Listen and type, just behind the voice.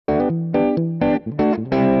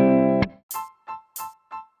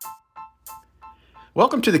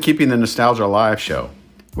Welcome to the Keeping the Nostalgia Alive show,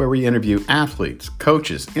 where we interview athletes,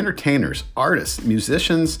 coaches, entertainers, artists,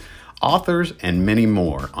 musicians, authors, and many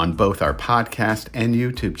more on both our podcast and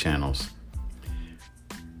YouTube channels.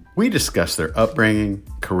 We discuss their upbringing,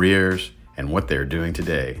 careers, and what they're doing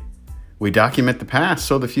today. We document the past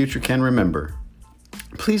so the future can remember.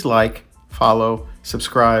 Please like, follow,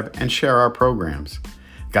 subscribe, and share our programs.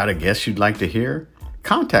 Got a guest you'd like to hear?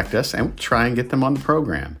 Contact us and we'll try and get them on the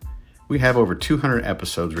program. We have over 200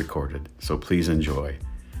 episodes recorded, so please enjoy.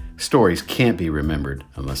 Stories can't be remembered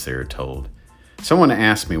unless they are told. Someone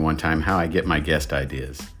asked me one time how I get my guest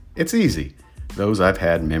ideas. It's easy. Those I've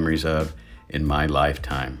had memories of in my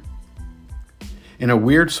lifetime. In a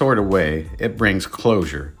weird sort of way, it brings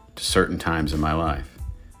closure to certain times in my life.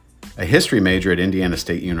 A history major at Indiana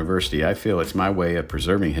State University, I feel it's my way of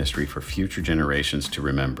preserving history for future generations to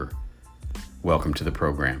remember. Welcome to the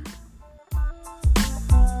program.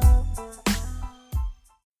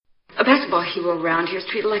 A basketball hero around here is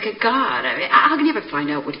treated like a god. I mean, how can you ever find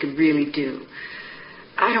out what he could really do?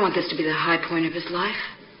 I don't want this to be the high point of his life.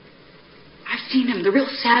 I've seen them, the real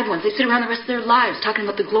sad ones. They sit around the rest of their lives talking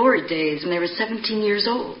about the glory days when they were 17 years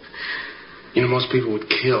old. You know, most people would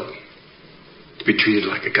kill to be treated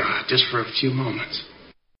like a god just for a few moments.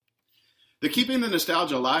 The Keeping the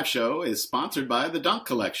Nostalgia Alive show is sponsored by The Dunk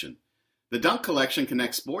Collection. The Dunk Collection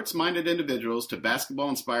connects sports-minded individuals to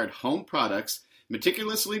basketball-inspired home products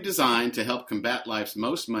meticulously designed to help combat life's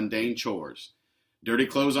most mundane chores. Dirty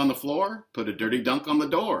clothes on the floor? Put a dirty dunk on the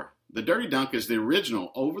door. The Dirty Dunk is the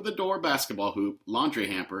original over-the-door basketball hoop laundry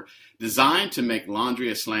hamper designed to make laundry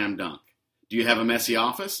a slam dunk. Do you have a messy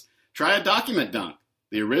office? Try a Document Dunk,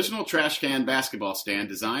 the original trash can basketball stand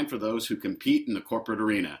designed for those who compete in the corporate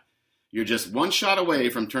arena. You're just one shot away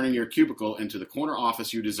from turning your cubicle into the corner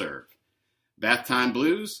office you deserve. Bath time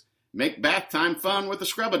blues? Make bath time fun with the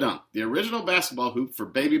Scrub-A-Dunk, the original basketball hoop for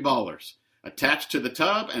baby ballers. Attach to the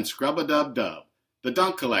tub and scrub-a-dub-dub. The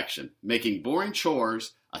Dunk Collection, making boring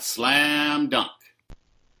chores a slam dunk.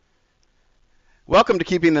 Welcome to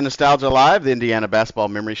Keeping the Nostalgia Alive, the Indiana Basketball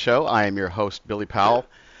Memory Show. I am your host, Billy Powell.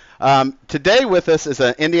 Today with us is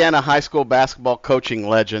an Indiana high school basketball coaching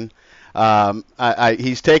legend.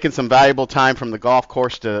 He's taken some valuable time from the golf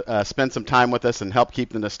course to spend some time with us and help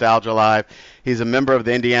keep the nostalgia alive. He's a member of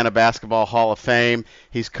the Indiana Basketball Hall of Fame.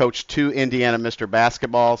 He's coached 2 Indiana Mr.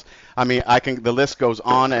 Basketballs. I mean, the list goes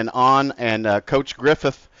on. And Coach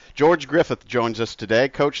George Griffith joins us today.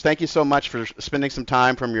 Coach, thank you so much for spending some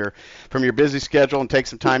time from your busy schedule and take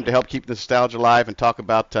some time to help keep the nostalgia alive and talk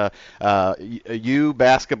about you,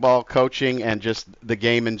 basketball coaching, and just the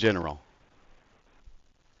game in general.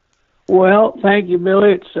 Well, thank you,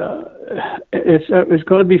 Billy. It's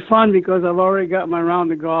going to be fun because I've already got my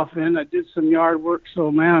round of golf in. I did some yard work,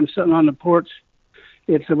 so man, I'm sitting on the porch.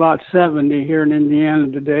 It's about 70 here in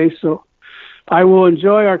Indiana today, so I will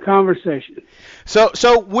enjoy our conversation.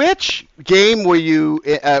 So which game were you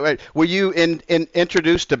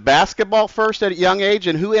introduced to basketball first at a young age,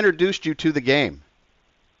 and who introduced you to the game?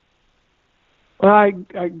 Well, I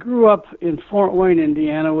grew up in Fort Wayne,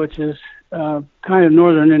 Indiana, which is kind of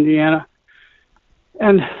northern Indiana.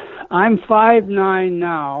 And I'm 5'9"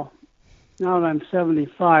 now. Now that I'm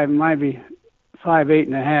 75, I might be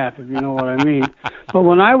 5'8.5", if you know what I mean. But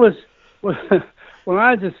when I was in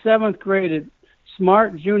 7th grade at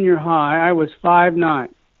Smart Junior High, I was 5'9".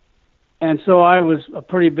 And so I was a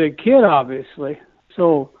pretty big kid, obviously.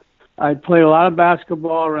 So I played a lot of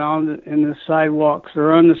basketball around in the sidewalks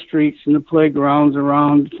or on the streets and the playgrounds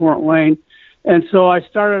around Fort Wayne. And so I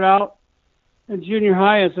started out in junior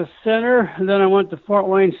high as a center, and then I went to Fort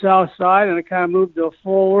Wayne South Side, and I kind of moved to a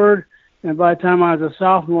forward. And by the time I was a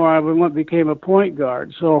sophomore, I became a point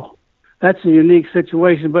guard. So that's a unique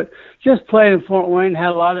situation. But just playing in Fort Wayne,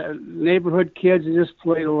 had a lot of neighborhood kids and just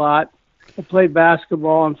played a lot. I played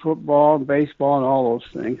basketball and football and baseball and all those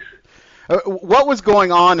things. What was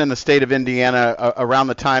going on in the state of Indiana around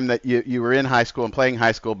the time that you were in high school and playing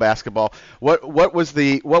high school basketball? What was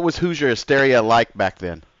Hoosier hysteria like back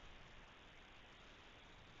then?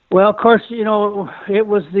 Well, of course, you know, it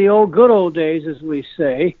was the good old days, as we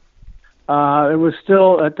say. It was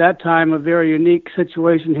still, at that time, a very unique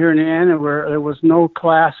situation here in Indiana where there was no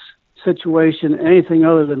class situation, anything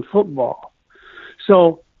other than football.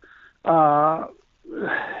 So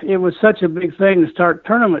it was such a big thing to start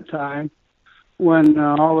tournament time when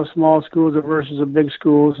all the small schools are versus the big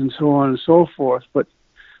schools and so on and so forth. But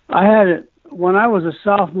I had it, when I was a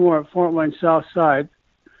sophomore at Fort Wayne South Side,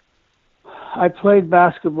 I played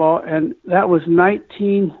basketball, and that was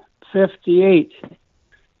 1958.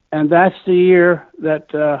 And that's the year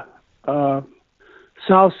that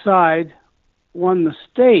South Side won the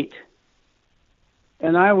state.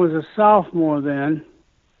 and I was a sophomore then,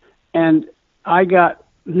 and I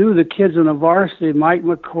knew the kids on the varsity, Mike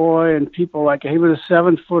McCoy and people like, he was a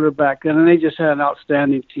 7-footer back then, and they just had an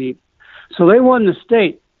outstanding team. So they won the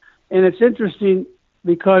state. And it's interesting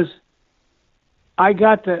because I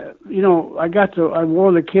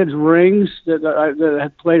wore the kids' rings that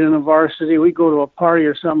had played in the varsity. We'd go to a party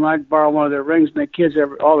or something, I'd borrow one of their rings, and the kids,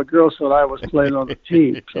 all the girls thought I was playing on the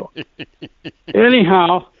team. So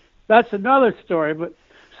anyhow, that's another story. But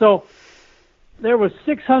so there was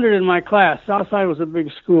 600 in my class. Southside was a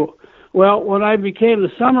big school. Well, when I became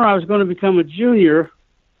the summer I was going to become a junior,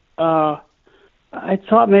 I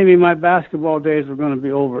thought maybe my basketball days were going to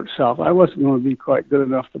be over at South. I wasn't going to be quite good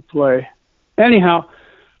enough to play. Anyhow,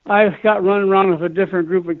 I got running around with a different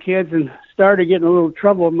group of kids and started getting a little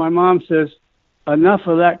trouble. My mom says, enough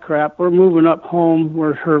of that crap. We're moving up home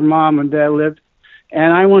where her mom and dad lived.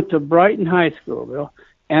 And I went to Brighton High School, Bill.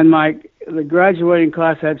 And the graduating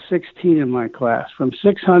class had 16 in my class, from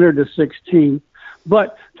 600 to 16.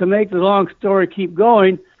 But to make the long story keep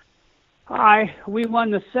going, we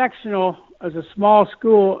won the sectional as a small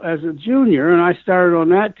school as a junior, and I started on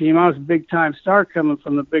that team. I was a big-time star coming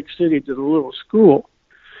from the big city to the little school.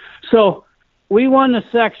 So we won the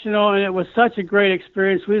sectional, and it was such a great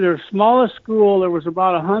experience. We were the smallest school. There was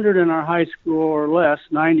about 100 in our high school or less,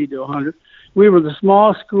 90 to 100. We were the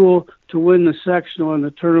smallest school to win the sectional in the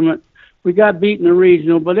tournament. We got beat in the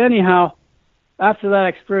regional, but anyhow, after that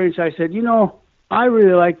experience, I said, I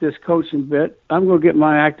really like this coaching bit. I'm going to get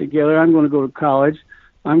my act together. I'm going to go to college.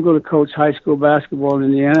 I'm going to coach high school basketball in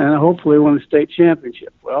Indiana and hopefully win a state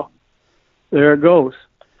championship. Well, there it goes.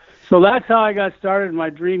 So that's how I got started.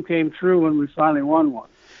 My dream came true when we finally won one.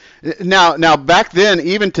 Now, back then,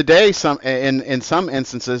 even today, in some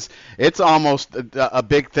instances, it's almost a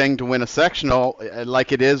big thing to win a sectional,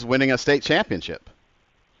 like it is winning a state championship.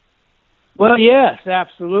 Well, yes,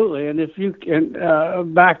 absolutely. And if you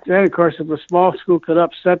can, back then, of course, if a small school could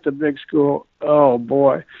upset the big school, oh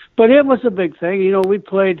boy! But it was a big thing.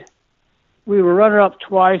 We were runner-up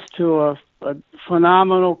twice to a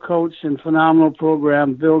phenomenal coach and phenomenal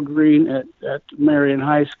program, Bill Green at Marion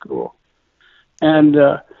High School, and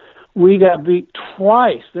we got beat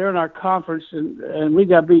twice. They're in our conference, and we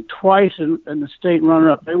got beat twice in the state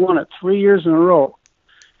runner-up. They won it 3 years in a row,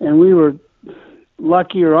 and we were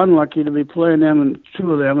lucky or unlucky to be playing them in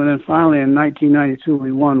two of them, and then finally in 1992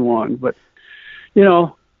 we won one. But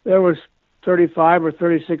there was 35 or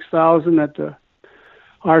 36,000 at the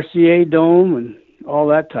RCA Dome and all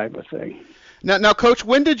that type of thing. Now, Coach,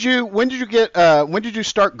 when did you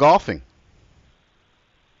start golfing?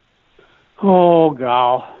 Oh,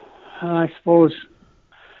 gal, I suppose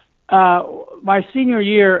my senior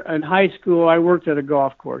year in high school I worked at a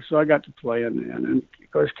golf course, so I got to play in then, and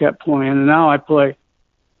of course kept playing, and now I play.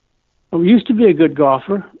 I used to be a good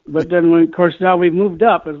golfer, but then of course now we've moved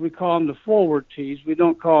up, as we call them, the forward tees. We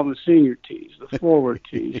don't call them the senior tees, the forward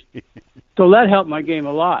tees. So that helped my game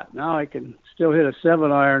a lot. Now I can still hit a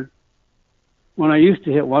 7-iron when I used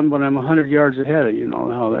to hit one, but I'm 100 yards ahead of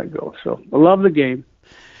how that goes. So I love the game.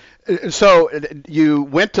 So you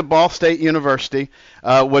went to Ball State University.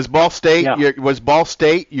 Was Ball State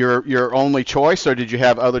your only choice, or did you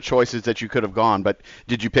have other choices that you could have gone? But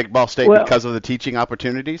did you pick Ball State because of the teaching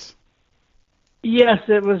opportunities? Yes,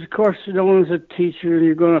 it was. Of course, no one's a teacher. If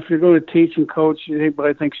you're going to teach and coach,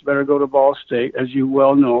 anybody thinks you better go to Ball State, as you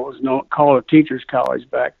well know. It was called a teachers' college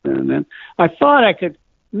back then. And then I thought I could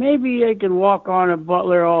walk on at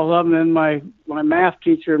Butler, all of them. And my math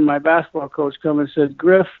teacher and my basketball coach come and said,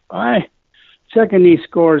 Griff, I checking these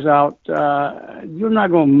scores out. You're not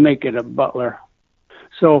going to make it at Butler.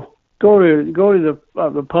 So go to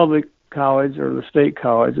the public college or the state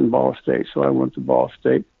college in Ball State. So I went to Ball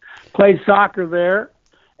State. Played soccer there,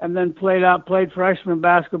 and then played freshman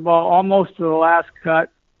basketball almost to the last cut,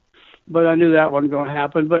 but I knew that wasn't going to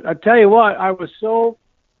happen. But I tell you what, I was so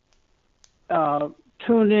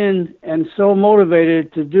tuned in and so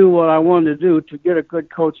motivated to do what I wanted to do, to get a good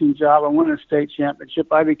coaching job and win a state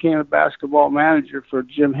championship. I became a basketball manager for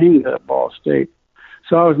Jim Hinga at Ball State.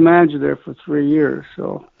 So I was manager there for 3 years.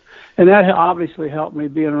 And that obviously helped me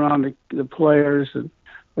being around the players and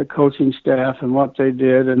the coaching staff and what they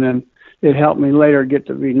did, and then it helped me later get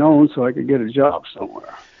to be known so I could get a job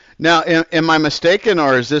somewhere. Now, am I mistaken,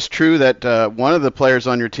 or is this true that one of the players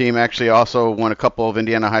on your team actually also won a couple of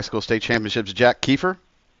Indiana high school state championships, Jack Kiefer?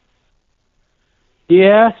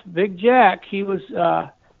 Yes, Big Jack. He was,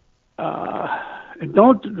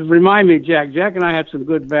 don't remind me, Jack. Jack and I had some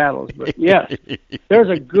good battles, but yes, there was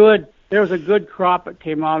a good crop that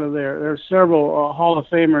came out of there. There were several Hall of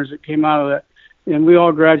Famers that came out of that. And we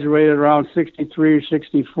all graduated around 63 or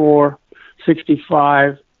 64.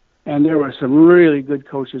 65, and there were some really good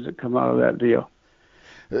coaches that come out of that deal.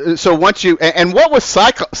 So once you and what was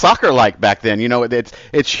soccer like back then? You know,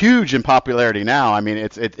 it's huge in popularity now. I mean,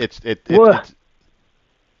 it's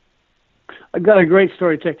I got a great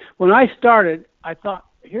story to tell you. When I started, I thought,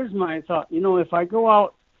 here's my thought. You know, if I go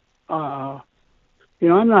out, you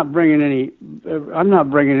know, I'm not bringing any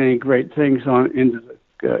great things on into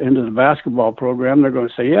the basketball program. They're going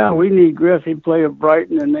to say, yeah, we need Griff. He played at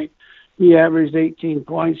Brighton, and he averaged 18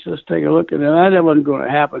 points. Let's take a look at it. That wasn't going to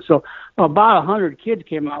happen. So about 100 kids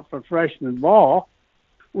came out for freshman ball.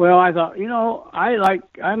 Well, I thought, you know,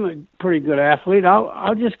 I'm a pretty good athlete.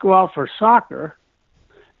 I'll just go out for soccer.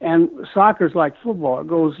 And soccer's like football. It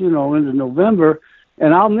goes, you know, into November,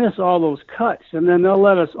 and I'll miss all those cuts, and then they'll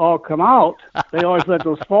let us all come out. They always let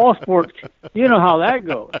those fall sports. You know how that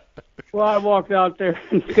goes. Well, I walked out there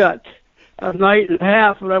and got a night and a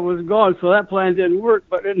half, and I was gone, so that plan didn't work.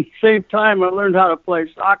 But at the same time, I learned how to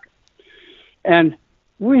play soccer. And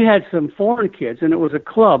we had some foreign kids, and it was a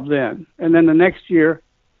club then. And then the next year,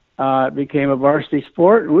 it became a varsity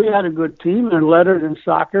sport, and we had a good team and lettered in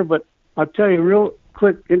soccer. But I'll tell you real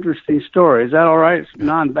quick, interesting story. Is that all right? It's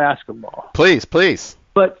non-basketball. Please.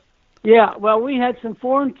 But, yeah, well, we had some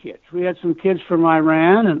foreign kids. We had some kids from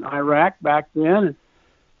Iran and Iraq back then.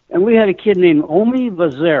 And we had a kid named Omi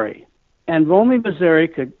Vaziri. And Omi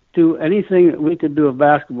Vaziri could do anything that we could do with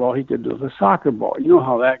basketball, he could do with a soccer ball. You know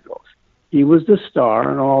how that goes. He was the star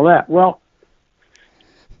and all that. Well,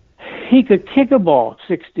 he could kick a ball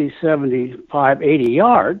 60, 75, 80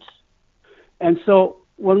 yards. And so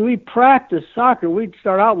when we practiced soccer, we'd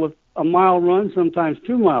start out with a mile run, sometimes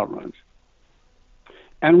 2 mile runs.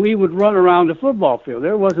 And we would run around the football field.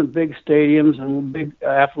 There wasn't big stadiums and big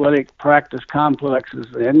athletic practice complexes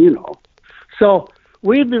then, you know. So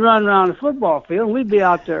we'd be running around the football field, and we'd be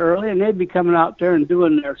out there early, and they'd be coming out there and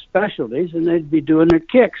doing their specialties, and they'd be doing their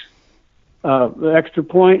kicks, the extra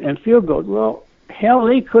point and field goals. Well, hell,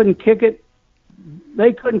 they couldn't kick it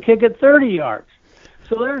 30 yards.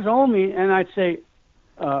 So there's Omi, and I'd say,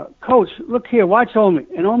 Coach, look here, watch Omi.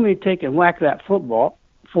 And Omi would take and whack that football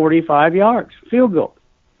 45 yards, field goal.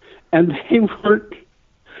 And they weren't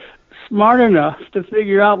smart enough to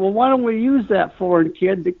figure out, well, why don't we use that foreign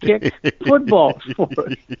kid to kick footballs for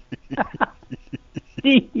us?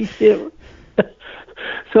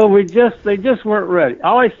 So they just weren't ready. I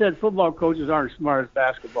always said football coaches aren't as smart as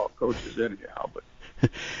basketball coaches anyhow, but.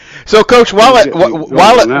 So, Coach, while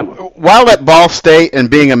at Ball State and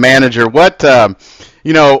being a manager, what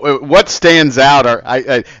stands out?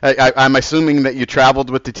 I'm assuming that you traveled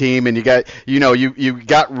with the team and you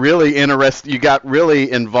got really interested, you got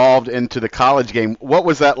really involved into the college game. What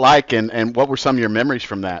was that like, and what were some of your memories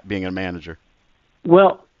from that, being a manager?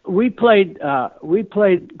 Well, we played, of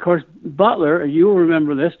course, Butler. You'll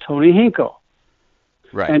remember this, Tony Hinkle.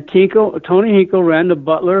 Right. And Tony Hinkle ran the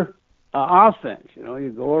Butler offense. You know, you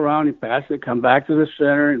go around, you pass it, come back to the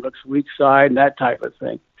center, it looks weak side, and that type of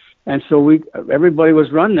thing. And so everybody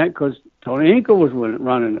was running that because Tony Hinkle was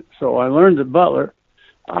running it. So I learned the Butler,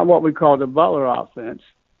 what we call the Butler offense.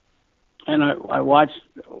 And I watched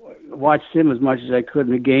him as much as I could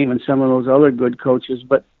in the game and some of those other good coaches.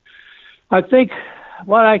 But I think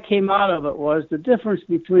what I came out of it was the difference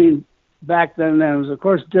between back then and then was, of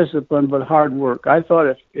course, discipline, but hard work. I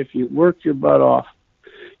thought if you worked your butt off,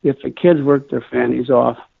 if the kids worked their fannies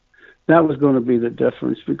off, that was going to be the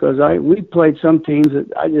difference, because we played some teams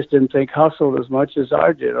that I just didn't think hustled as much as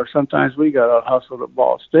I did, or sometimes we got out hustled at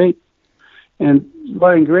Ball State. And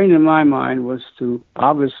what ingrained in my mind was to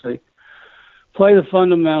obviously play the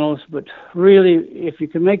fundamentals, but really, if you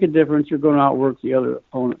can make a difference, you're going to outwork the other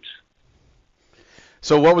opponents.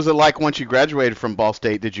 So what was it like once you graduated from Ball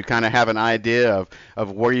State? Did you kind of have an idea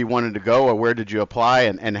of where you wanted to go, or where did you apply,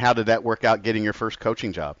 and how did that work out getting your first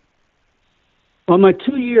coaching job? Well, my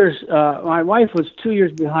 2 years, my wife was 2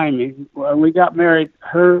 years behind me. We got married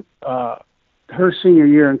her senior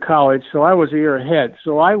year in college, so I was a year ahead.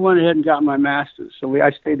 So I went ahead and got my master's. So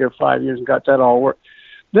I stayed there 5 years and got that all worked.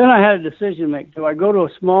 Then I had a decision to make. Do I go to a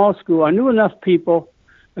small school? I knew enough people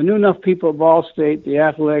at Ball State, the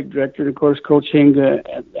athletic director, and of course Coach Hinga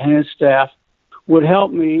and his staff would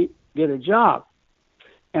help me get a job.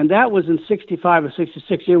 And that was in 65 or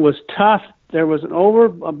 66. It was tough. There was an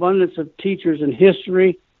overabundance of teachers in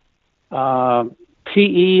history,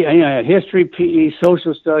 PE, history, PE,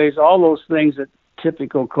 social studies, all those things that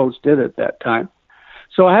typical coach did at that time.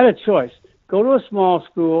 So I had a choice. Go to a small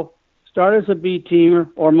school, start as a B teamer,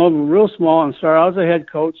 or maybe real small and start out as a head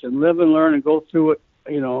coach and live and learn and go through it,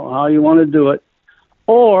 how you want to do it.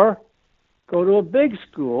 Or go to a big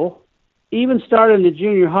school, even start in the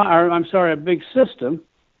junior high, a big system,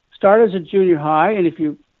 start as a junior high, and if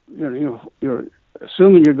you're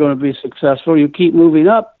assuming you're going to be successful, you keep moving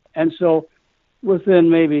up, and so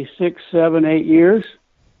within maybe 6, 7, 8 years,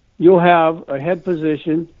 you'll have a head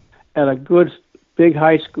position at a good big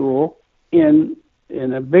high school in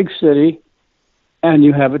a big city, and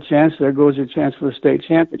you have a chance. There goes your chance for the state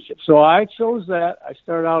championship. So I chose that. I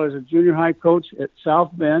started out as a junior high coach at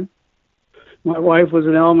South Bend. My wife was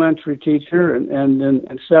an elementary teacher, and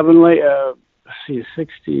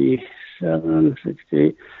 67,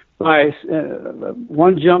 60.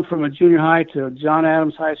 One jump from a junior high to John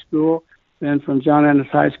Adams High School, then from John Adams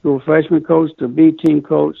High School freshman coach to B team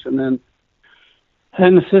coach, and then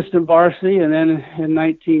an assistant varsity, and then in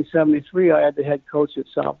 1973 I had the head coach at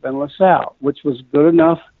South Bend LaSalle, which was good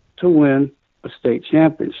enough to win a state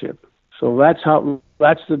championship. So that's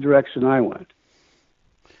the direction I went.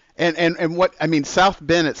 And what I mean, South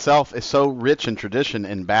Bend itself is so rich in tradition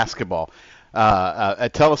in basketball.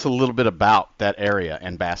 Tell us a little bit about that area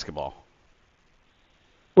and basketball.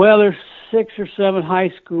 Well, there's 6 or 7 high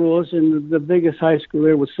schools, and the biggest high school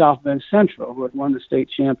there was South Bend Central, who had won the state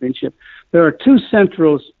championship. There are 2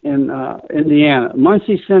 Centrals in Indiana.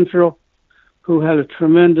 Muncie Central, who had a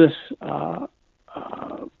tremendous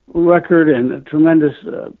record and a tremendous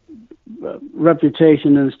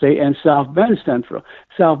reputation in the state, and South Bend Central.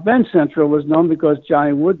 South Bend Central was known because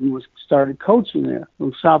Johnny Wooden started coaching there.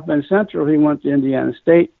 From South Bend Central, he went to Indiana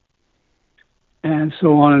State, and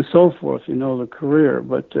so on and so forth, the career.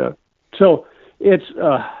 But so it's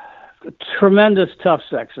a tremendous tough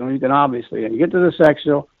sectional. You can obviously, and you get to the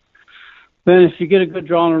sectional, then if you get a good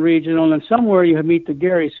draw in a regional, and then somewhere you meet the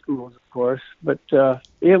Gary schools, of course. But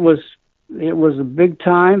it was a big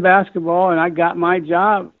time basketball, and I got my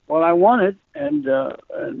job, what I wanted, and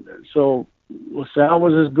so LaSalle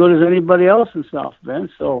was as good as anybody else in South Bend,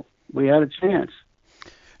 so we had a chance.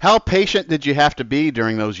 How patient did you have to be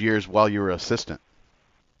during those years while you were assistant?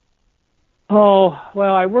 Oh,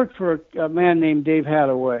 well, I worked for a man named Dave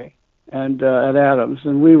Hadaway and at Adams,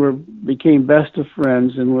 and we became best of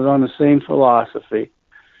friends and was on the same philosophy.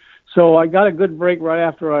 So I got a good break right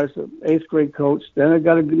after I was the 8th grade coach. Then I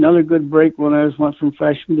got another good break when I went from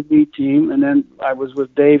freshman to B team, and then I was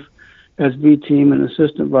with Dave as B team and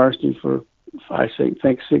assistant varsity for I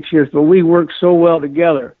think 6 years. But we worked so well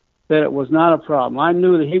together that it was not a problem. I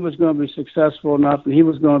knew that he was going to be successful enough, and he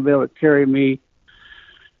was going to be able to carry me,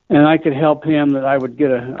 and I could help him. That I would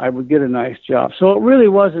get a nice job. So it really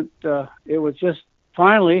wasn't. It was just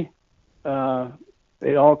finally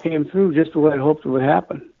it all came through just the way I hoped it would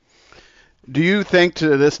happen. Do you think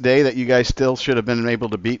to this day that you guys still should have been able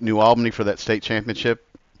to beat New Albany for that state championship?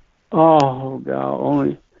 Oh God,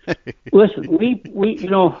 only. Listen, we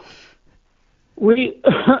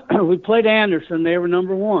we played Anderson. They were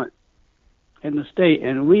number 1 in the state,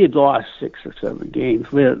 and we had lost 6 or 7 games.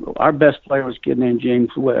 Our best player was a kid named Jim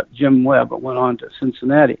Webb, but went on to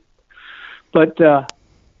Cincinnati. But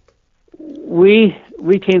we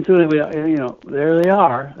came through. There they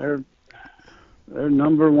are. They're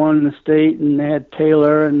number 1 in the state, and they had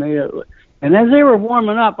Taylor, and as they were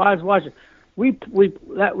warming up, I was watching. We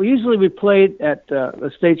usually played at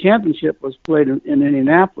the state championship was played in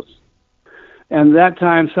Indianapolis, and that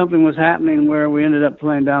time something was happening where we ended up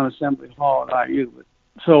playing down Assembly Hall at IU.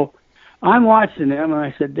 So I'm watching them, and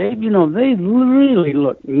I said, Dave, they really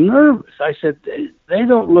look nervous. I said, they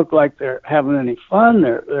don't look like they're having any fun.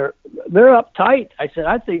 They're uptight. I said,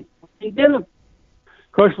 I think we did them.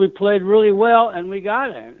 Of course, we played really well, and we got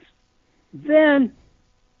it. Then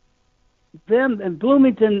in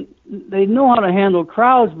Bloomington, they know how to handle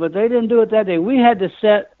crowds, but they didn't do it that day. We had to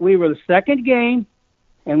set. We were the second game,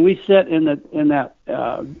 and we sat in that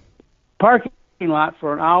parking lot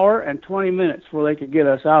for an hour and 20 minutes before they could get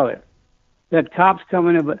us out of there. They had cops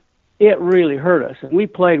coming in, but it really hurt us. And we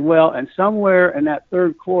played well, and somewhere in that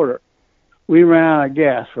third quarter, we ran out of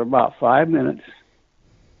gas for about 5 minutes.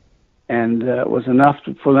 And it was enough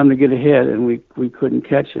for them to get ahead, and we couldn't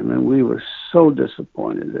catch them. And we were so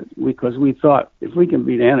disappointed because we thought if we can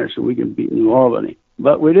beat Anderson, we can beat New Albany.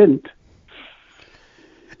 But we didn't.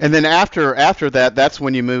 And then after that, that's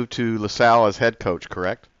when you moved to LaSalle as head coach,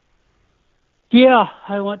 correct? Yeah,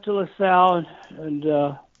 I went to LaSalle, and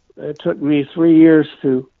it took me 3 years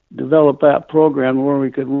to develop that program where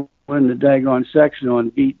we could win the daggone sectional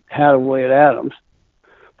and beat Hadaway at Adams.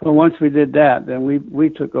 But once we did that, then we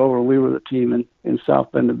took over. We were the team in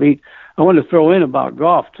South Bend to beat. I wanted to throw in about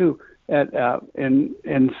golf too.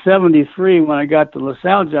 In '73, when I got the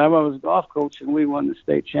LaSalle job, I was golf coach, and we won the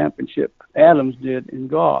state championship. Adams did in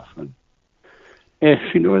golf. And if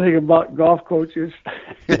you know anything about golf coaches,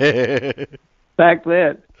 back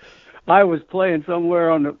then, I was playing somewhere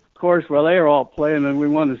on the course, while they were all playing, and we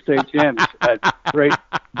won the state championship.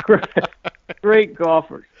 Great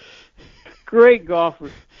golfers. Great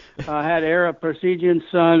golfers. I had Ara Persigian's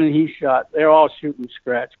son, and he shot. They're all shooting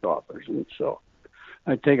scratch golfers, and so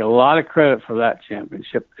I take a lot of credit for that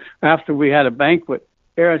championship. After we had a banquet,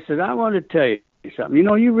 Ara said, "I want to tell you something. You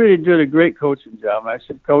know, you really did a great coaching job." I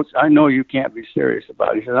said, "Coach, I know you can't be serious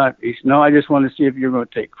about it." He said, "No, I just want to see if you're going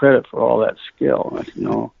to take credit for all that skill." And I said,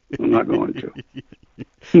 "No, I'm not going to."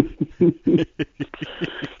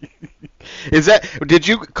 Did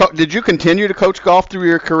you continue to coach golf through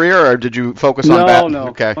your career, or did you focus on that? No.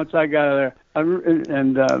 Okay. Once I got out of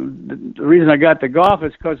there, the reason I got the golf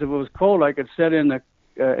is because if it was cold, I could sit in the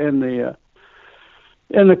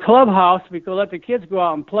clubhouse. We could let the kids go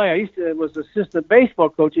out and play. I was assistant baseball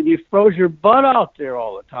coach, and you froze your butt out there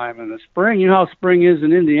all the time in the spring. You know how spring is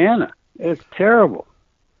in Indiana. It's terrible.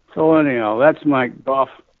 So anyhow, that's my golf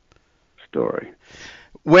story.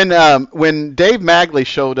 When Dave Magley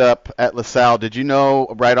showed up at LaSalle, did you know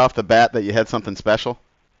right off the bat that you had something special?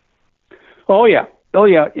 Oh yeah.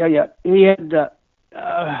 He had.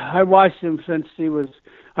 I watched him since he was.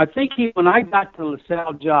 I think when I got the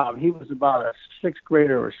LaSalle job, he was about a 6th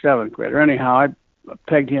grader or 7th grader. Anyhow, I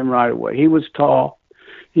pegged him right away. He was tall.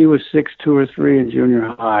 He was 6'2" or 3" in junior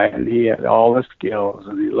high, and he had all the skills,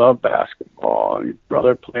 and he loved basketball. And his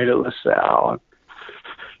brother played at LaSalle.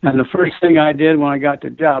 And the first thing I did when I got the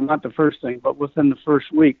job, not the first thing, but within the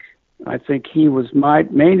first week, I think he was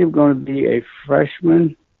maybe going to be a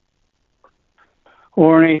freshman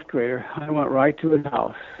or an 8th grader. I went right to his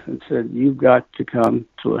house and said, "You've got to come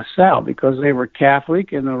to LaSalle," because they were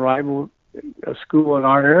Catholic, and the rival school in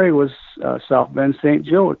our area was South Bend St.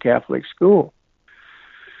 Joe, a Catholic school.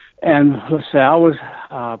 And LaSalle was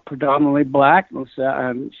predominantly black,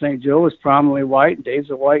 and St. Joe was predominantly white, and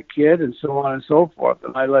Dave's a white kid, and so on and so forth.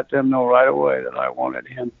 And I let them know right away that I wanted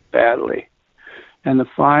him badly. And the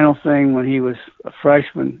final thing, when he was a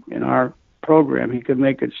freshman in our program, he could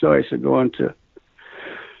make a choice of going to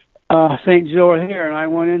St. Joe or here. And I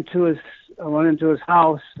went into his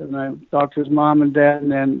house, and I talked to his mom and dad,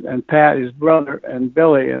 and Pat, his brother, and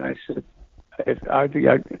Billy, and I said, I'm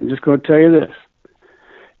just going to tell you this.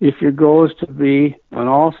 If your goal is to be an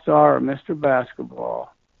all-star or Mr.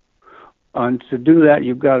 Basketball, and to do that,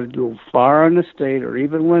 you've got to go far in the state or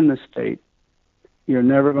even win the state. You're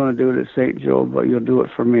never going to do it at St. Joe, but you'll do it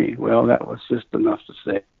for me. Well, that was just enough to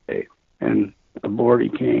say, and aboard he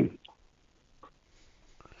came.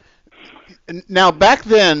 Now, back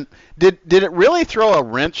then, did it really throw a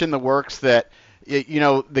wrench in the works that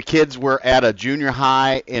the kids were at a junior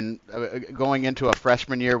high and going into a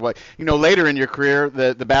freshman year? Later in your career,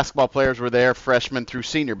 the basketball players were there freshman through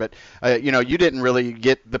senior, but you didn't really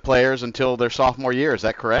get the players until their sophomore year. Is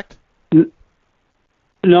that correct?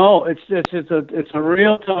 No, it's a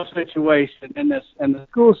real tough situation, and the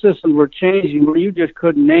school systems were changing where you just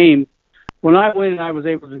couldn't name. When I went, I was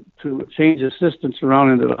able to change assistants around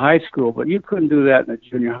into the high school, but you couldn't do that in the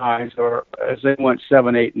junior highs, or as they went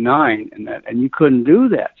 7, 8, 9, and you couldn't do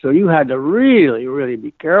that. So you had to really, really be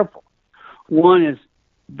careful. One is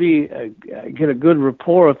get a good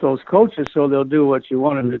rapport with those coaches, so they'll do what you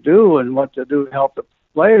want them to do and what they'll do to help the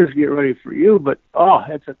players get ready for you. But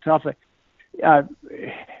it's a tough thing.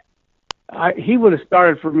 He would have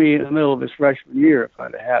started for me in the middle of his freshman year if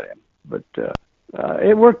I'd have had him, but.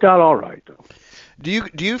 It worked out all right, though.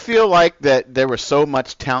 Do you feel like that there was so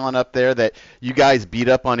much talent up there that you guys beat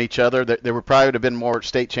up on each other? That there would probably have been more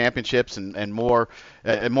state championships and more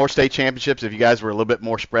state championships if you guys were a little bit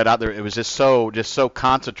more spread out there. It was just so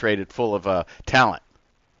concentrated, full of talent.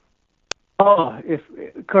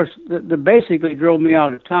 Of course, the basically drove me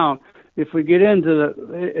out of town. If we get into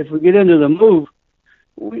the move,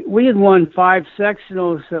 we had won 5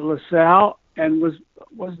 sectionals at LaSalle, and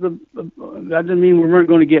that didn't mean we weren't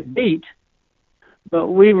going to get beat, but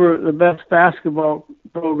we were the best basketball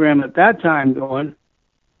program at that time going.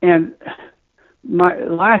 And my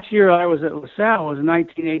last year I was at LaSalle was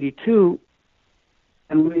 1982,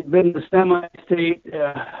 and we'd been to semi-state.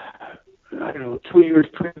 2 years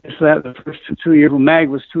previous to that. The first 2 years, Mag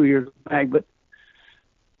was 2 years Mag, but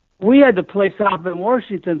we had to play South Bend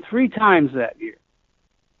Washington 3 times that year.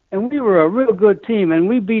 And we were a real good team, and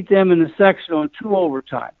we beat them in the sectional in 2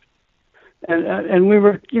 overtimes. And we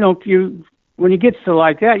were, when you get to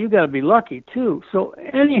like that, you got to be lucky too. So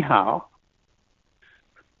anyhow,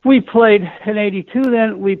 we played in '82.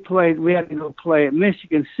 Then we had to go play at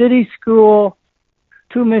Michigan City School,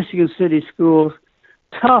 2 Michigan City schools,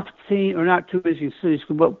 tough team, or not 2 Michigan City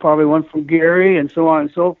schools, but probably one from Gary and so on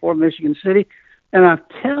and so forth, Michigan City. And I'm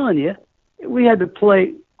telling you, we had to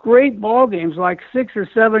play great ball games, like 6 or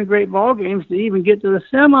 7 great ball games to even get to the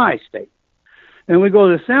semi-state. And we go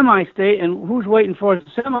to the semi-state, and who's waiting for us at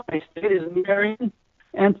the semi-state is Marion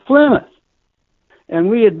and Plymouth. And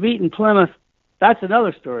we had beaten Plymouth. That's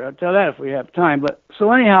another story. I'll tell that if we have time. But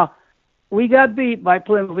so anyhow, we got beat by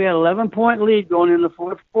Plymouth. We had an 11-point lead going in the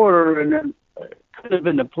fourth quarter, and then it couldn't have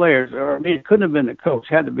been the players, or I mean, it couldn't have been the coach.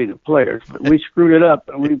 It had to be the players. But we screwed it up,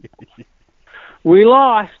 and we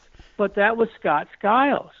lost. But that was Scott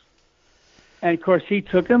Skiles. And, of course, he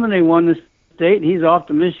took him, and they won the state, and he's off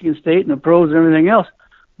to Michigan State and the pros and everything else.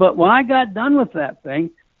 But when I got done with that thing,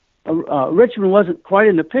 Richmond wasn't quite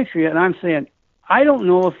in the picture yet, and I'm saying, I don't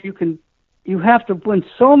know if you have to win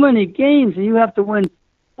so many games, and you have to win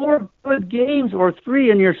 4 good games or 3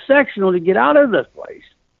 in your sectional to get out of this place.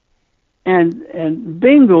 And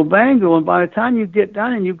bingo, bango, and by the time you get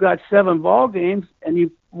done and you've got 7 ball games and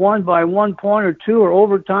you won by 1 point or 2 or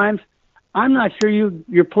overtimes, I'm not sure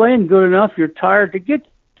you're playing good enough. You're tired to get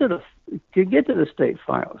to the state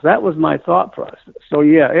finals. That was my thought process. So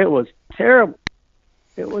yeah, it was terrible.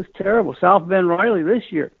 It was terrible. South Bend Riley this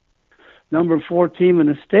year, number 4 team in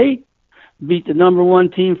the state, beat the number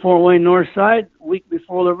 1 team, Fort Wayne Northside, week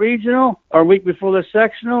before the regional, or week before the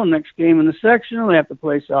sectional. Next game in the sectional, they have to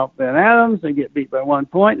play South Bend Adams. They get beat by 1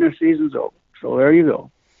 point, and their season's over. So there you go.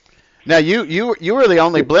 Now you were the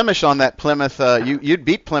only blemish on that Plymouth. You'd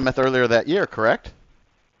beat Plymouth earlier that year, correct?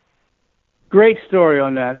 Great story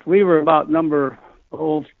on that. We were about number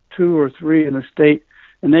 2 or 3 in the state,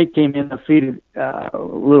 and they came in defeated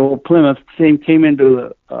little Plymouth. Team came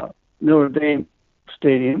into the Notre Dame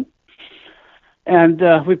Stadium. And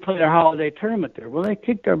we played our holiday tournament there. Well, they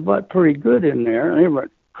kicked our butt pretty good in there. They were,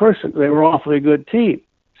 of course, they were an awfully good team.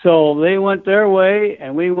 So they went their way,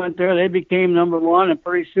 and we went there. They became number 1, and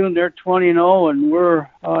pretty soon they're 20-0, and we're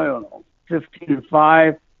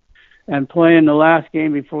 15-5, and playing the last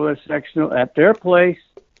game before the sectional at their place.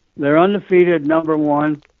 They're undefeated, number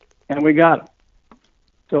 1, and we got them.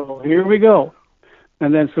 So here we go.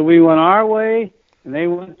 And then so we went our way, and they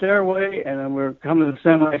went their way, and then we're coming to the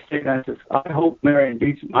semi-state, and I said, I hope Marion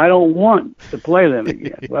beats them. I don't want to play them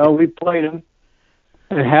again. Well, we played them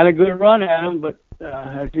and had a good run at them, but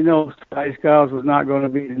as you know, Scotty Skiles was not going to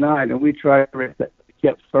be denied, and we tried to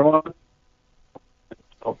kept throwing.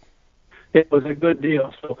 So it was a good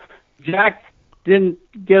deal. So Jack didn't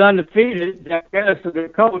get undefeated. Jack Edison, the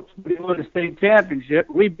coach, we won the state championship.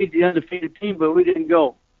 We beat the undefeated team, but we didn't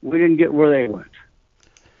go. We didn't get where they went.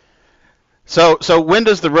 So when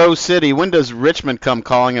does when does Richmond come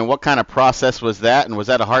calling, and what kind of process was that, and was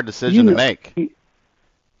that a hard decision to make?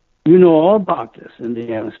 You know all about this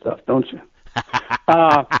Indiana stuff, don't you?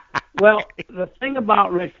 Well, the thing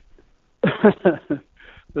about Richmond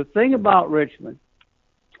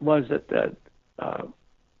was that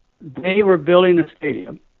they were building a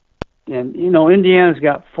stadium, and you know Indiana's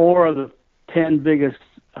got 4 of the 10 biggest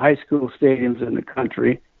high school stadiums in the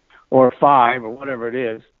country, or 5, or whatever it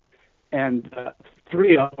is, and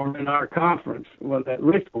 3 of them are in our conference. Well, that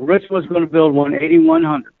Rich was going to build one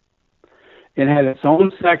 8,100. It had its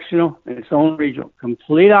own sectional and its own regional,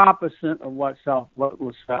 complete opposite of what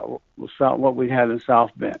we had in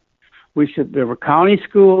South Bend. There were county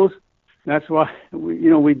schools. That's why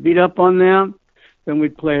we beat up on them. Then we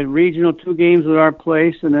played regional 2 games at our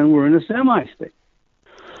place, and then we're in the semi-state.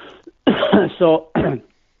 So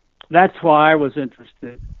that's why I was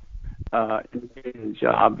interested in getting the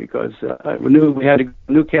job, because we knew we had to go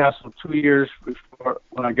to Newcastle 2 years before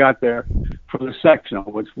when I got there for the sectional,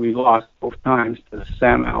 which we lost both times to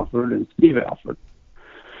Sam Alford and Steve Alford,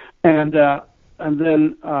 and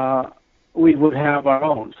then we would have our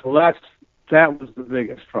own. So that was the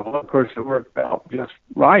biggest trouble. Of course, it worked out just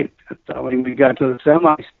right. When we got to the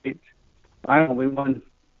semi-state, we won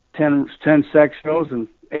 10 sectionals and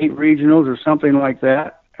 8 regionals or something like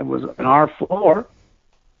that. It was on our floor.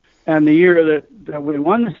 And the year that we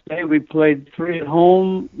won the state, we played 3 at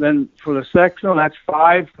home. Then for the sectional, that's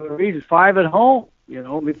 5 for the region, 5 at home,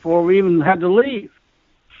 before we even had to leave.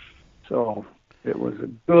 So it was a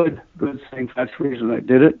good thing. That's the reason I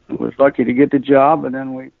did it. I was lucky to get the job, and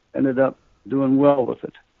then we ended up doing well with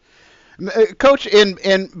it. Coach,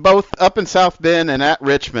 in both up in South Bend and at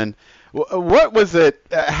Richmond, what was it?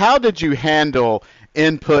 How did you handle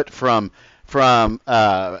input from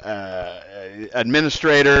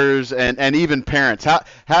administrators and even parents?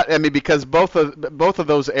 Because both of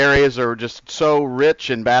those areas are just so rich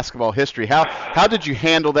in basketball history. How did you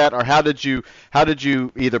handle that, or how did you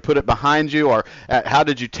either put it behind you, or how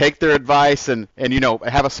did you take their advice and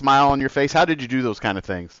have a smile on your face? How did you do those kind of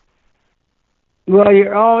things? Well,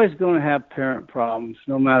 you're always going to have parent problems,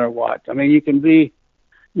 no matter what. I mean, you can be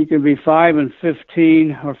you can be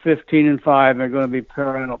 5-15 or 15-5. They're going to be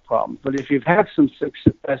parental problems. But if you've had some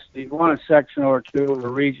success, you want a section or two or a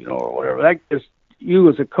regional or whatever, that gives you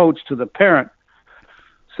as a coach to the parent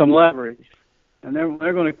some leverage. And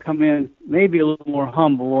they're going to come in maybe a little more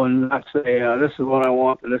humble and not say, this is what I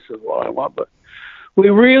want and this is what I want. But we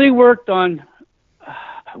really worked on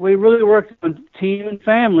team and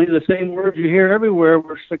family, the same words you hear everywhere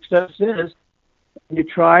where success is. You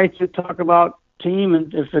try to talk about team,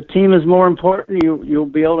 and if the team is more important, you'll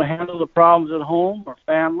be able to handle the problems at home or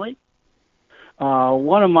family.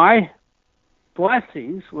 One of my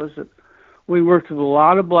blessings was that we worked with a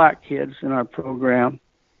lot of black kids in our program,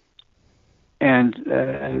 and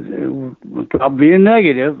without being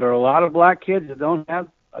negative, there are a lot of black kids that don't have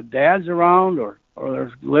dads around, or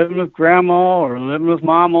they're living with grandma or living with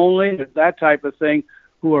mom only, that type of thing,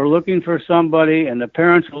 who are looking for somebody, and the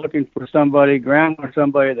parents are looking for somebody, grandma or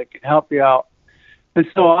somebody that can help you out. And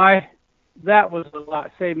so that was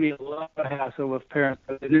saved me a lot of hassle with parents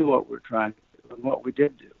because they knew what we're trying to do and what we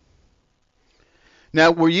did do.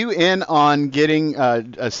 Now, were you in on getting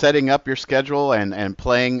setting up your schedule and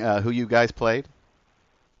playing who you guys played?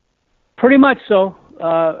 Pretty much so.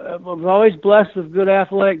 I was always blessed with good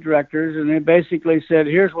athletic directors, and they basically said,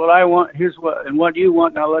 "Here's what I want, here's what you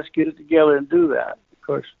want. Now let's get it together and do that." Of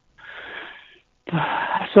course.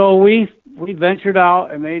 So we ventured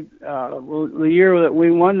out and made the year that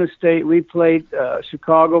we won the state, we played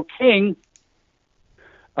Chicago King,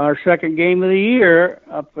 our second game of the year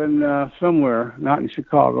up in somewhere, not in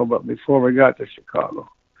Chicago, but before we got to Chicago.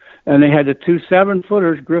 And they had the 2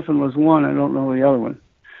 7-footers. Griffin was one. I don't know the other one.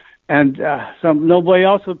 And nobody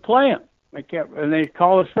else would play them. They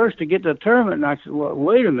called us first to get to the tournament, and I said, "Well,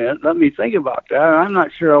 wait a minute, let me think about that. I'm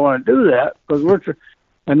not sure I want to do that because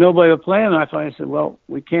and nobody would play them." And I finally said, "Well,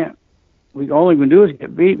 we can't. All we can do is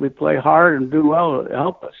get beat. We play hard and do well to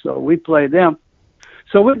help us." So we played them.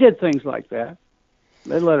 So we did things like that.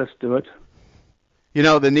 They let us do it. You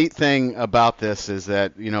know, the neat thing about this is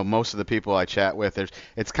that, most of the people I chat with,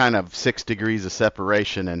 it's kind of 6 degrees of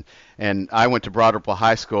separation. And I went to Broad Ripple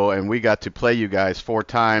High School, and we got to play you guys 4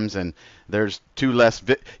 times, and there's 2 less.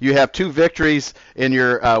 You have 2 victories in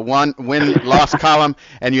your one win-loss column,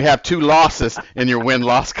 and you have 2 losses in your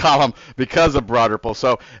win-loss column because of Broad Ripple.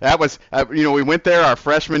 So that was, we went there our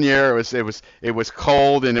freshman year. It was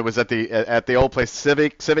cold, and it was at the old place,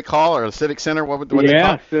 Civic Hall or the Civic Center. What they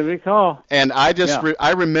call it? Civic Hall. And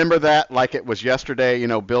I remember that like it was yesterday.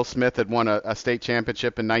 Bill Smith had won a state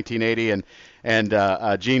championship in 1980,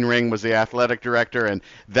 and Gene Ring was the athletic director, and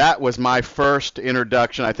that was my first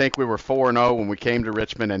introduction. I think we were 4-0 when we came to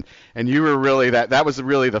Richmond, and you were really that was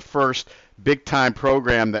really the first big time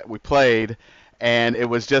program that we played. And it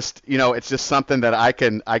was just, it's just something that I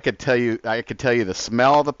could tell you the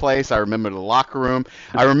smell of the place. I remember the locker room.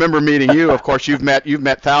 I remember meeting you. Of course, you've met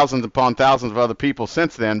thousands upon thousands of other people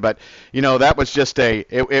since then. But that was just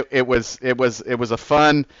it was a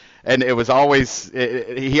fun, and it was always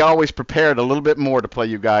he always prepared a little bit more to play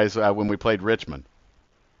you guys when we played Richmond.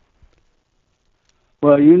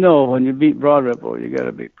 Well, when you beat Broad Ripple, you got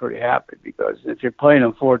to be pretty happy, because if you're playing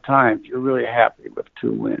them 4 times, you're really happy with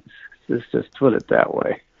 2 wins. Let's just put it that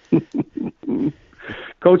way.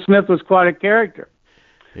 Coach Smith was quite a character.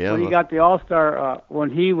 Yeah. When he got the All-Star, when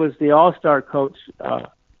he was the All-Star coach, it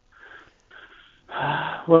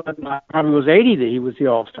was 80 that he was the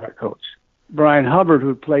All-Star coach. Brian Hubbard,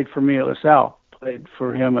 who played for me at LaSalle, played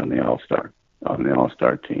for him on the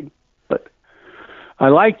All-Star team. But I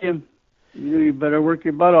liked him. You knew you better work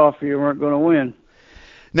your butt off or you weren't going to win.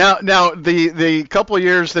 Now, the couple of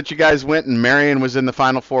years that you guys went and Marion was in the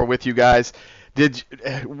Final Four with you guys,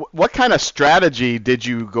 what kind of strategy did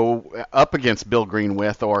you go up against Bill Green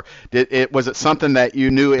with, or was it something that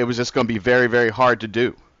you knew it was just going to be very, very hard to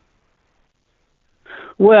do?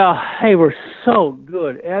 Well, they were so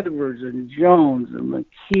good, Edwards and Jones and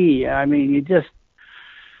McKee. I mean,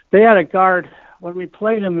 they had a guard when we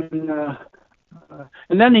played him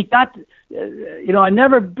and then he got, I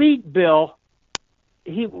never beat Bill.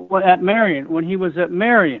 At Marion, when he was at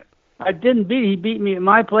Marion, he beat me at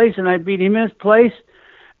my place, and I beat him in his place.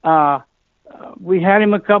 We had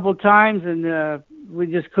him a couple times, and we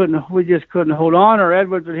just couldn't hold on. Or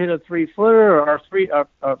Edwards would hit a 3-footer or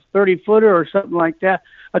a 30-footer or something like that.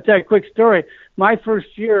 I'll tell you a quick story. My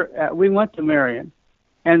first year, we went to Marion,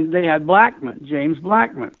 and they had James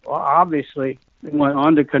Blackman. Well, obviously, he went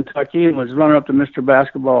on to Kentucky and was runner up to Mr.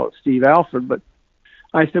 Basketball at Steve Alford, but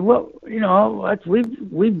I said, well,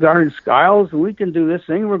 we've guarded Skiles, and we can do this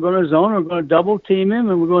thing. We're going to zone, we're going to double team him,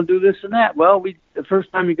 and we're going to do this and that. Well, the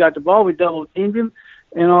first time he got the ball, we double teamed him.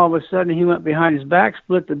 and all of a sudden he went behind his back,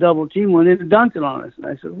 split the double team, went in and dunked it on us. And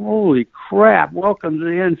I said, holy crap, welcome to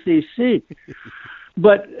the NCC.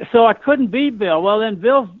 But so I couldn't beat Bill. Well, then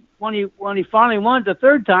Bill, when he finally won the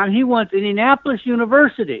third time, he went to Indianapolis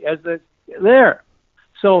University there.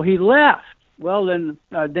 So he left. Well, then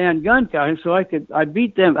Dan Gunn got him, so I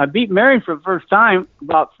beat them. I beat Marion for the first time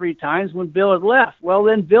about 3 times when Bill had left. Well,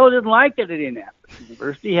 then Bill didn't like it at Indianapolis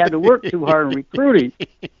University. He had to work too hard in recruiting.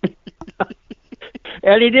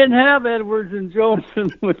 And he didn't have Edwards and Jones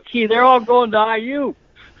and McKee. They're all going to IU.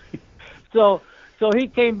 So he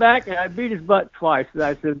came back, and I beat his butt twice. And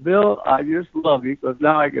I said, Bill, I just love you because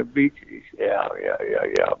now I can beat you. He said,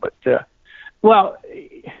 yeah. But, well,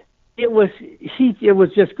 it was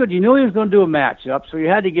just good. You knew he was going to do a matchup, so you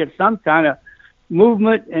had to get some kind of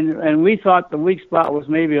movement, and we thought the weak spot was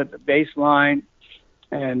maybe at the baseline,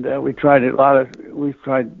 and we tried the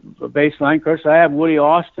baseline. Of course, I have Woody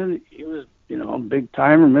Austin. He was, a big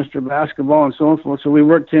timer, Mr. Basketball, and so on and so forth. So we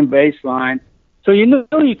worked him baseline. So you knew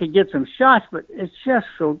you could get some shots, but it's just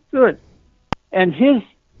so good. And his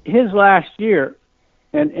last year,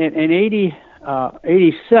 in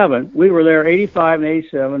 87, we were there 85 and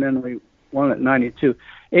 87, and we won at 92.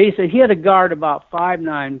 87, he had a guard about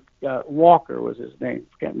 5'9", Walker was his name.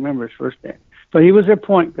 Can't remember his first name. But he was their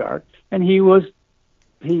point guard, and he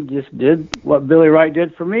just did what Billy Wright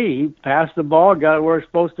did for me. He passed the ball, got it where it's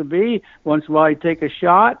supposed to be. Once in a while, he'd take a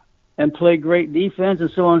shot and play great defense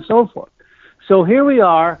and so on and so forth. So here we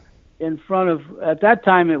are in front of, at that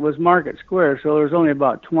time it was Market Square, so there was only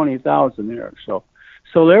about 20,000 there. So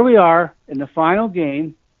there we are in the final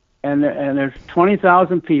game, and there's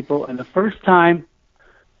 20,000 people, and the first time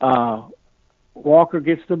Walker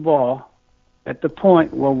gets the ball at the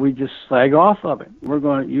point, well, we just slag off of it.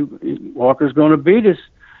 Walker's going to beat us.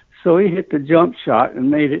 So he hit the jump shot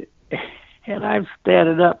and made it, and I'm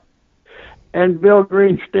standing up. And Bill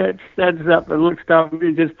Green stands up and looks down at me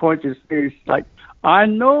and just points his face like, I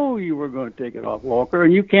know you were going to take it off Walker,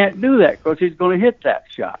 and you can't do that because he's going to hit that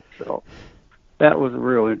shot. So that was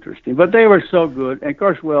real interesting. But they were so good, and of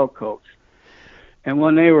course, well coached. And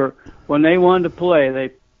when they wanted to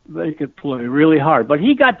play, they could play really hard. But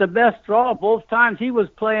he got the best draw both times. He was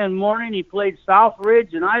playing morning. He played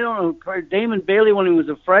Southridge, and I don't know, Damon Bailey when he was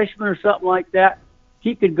a freshman or something like that.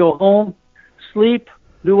 He could go home, sleep,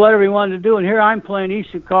 do whatever he wanted to do. And here I'm playing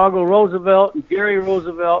East Chicago, Roosevelt, and Gary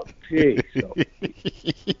Roosevelt. Gee, so.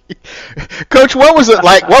 Coach, what was it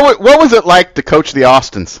like? What was it like to coach the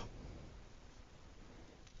Austins?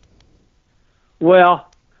 Well,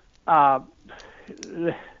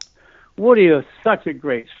 Woody was such a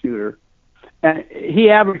great shooter, and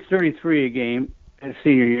he averaged 33 a game his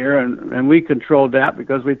senior year, and we controlled that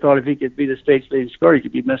because we thought if he could be the state leading scorer, he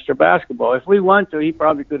could be Mr. Basketball. If we wanted to, he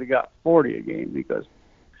probably could have got 40 a game because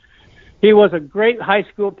he was a great high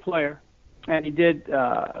school player, and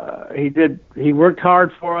he worked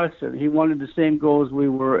hard for us, and he wanted the same goal as we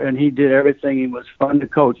were, and he did everything. He was fun to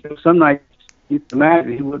coach. Some nights, you can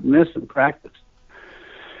imagine, he wouldn't miss in practice.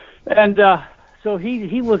 And so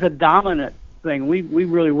he was a dominant thing. We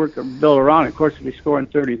really worked Bill around. Of course, he'd be scoring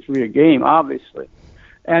 33 a game, obviously.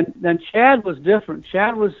 And then Chad was different.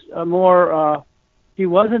 Chad was more, he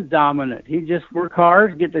wasn't dominant. He just worked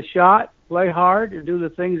hard, get the shot, play hard, and do the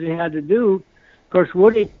things he had to do. Of course,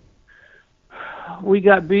 Woody, we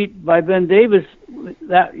got beat by Ben Davis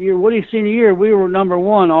that year. Woody's senior year, we were number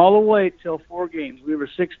 1 all the way till 4 games. We were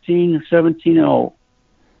 16, 17-0.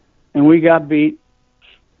 And we got beat.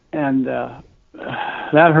 And that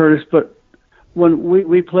hurt us, but when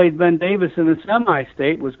we played Ben Davis in the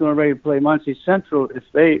semi-state, was going ready to play Muncie Central to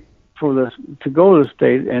go to the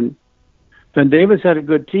state, and Ben Davis had a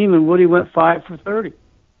good team, and Woody went 5 for 30,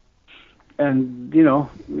 and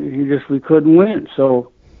we couldn't win.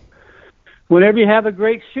 So whenever you have a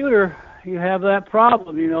great shooter, you have that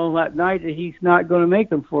problem. That night that he's not going to make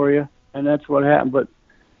them for you, and that's what happened. But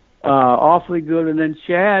awfully good, and then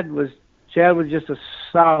Chad was just a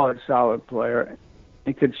solid player.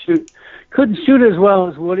 He could shoot. Couldn't shoot as well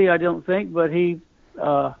as Woody, I don't think, but he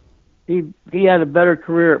had a better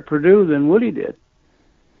career at Purdue than Woody did.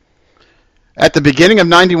 At the beginning of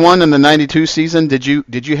 91 and the 92 season, did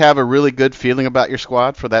you have a really good feeling about your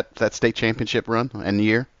squad for that state championship run and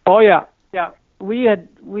year? Oh yeah. We had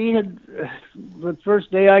the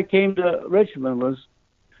first day I came to Richmond was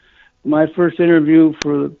my first interview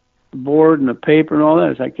for the board and the paper and all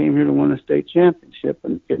that. I came here to win a state championship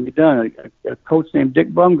and get me done. A coach named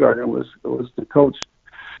Dick Bumgarner was the coach,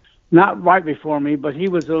 not right before me, but he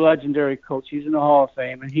was a legendary coach. He's in the Hall of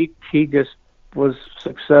Fame, and he just was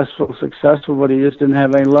successful, but he just didn't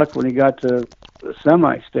have any luck when he got to the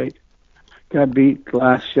semi-state. got beat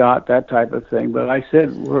last shot, that type of thing. But I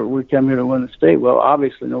said, we come here to win the state. Well,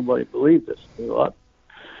 obviously nobody believed us.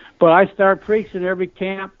 But I started preaching every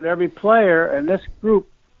camp, every player, and this group,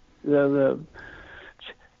 the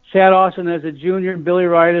Chad Austin as a junior, Billy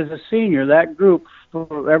Wright as a senior, that group,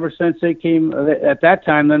 ever since they came, at that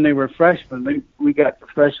time, then they were freshmen. We got the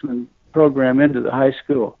freshman program into the high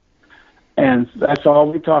school. And that's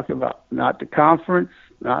all we talked about, not the conference,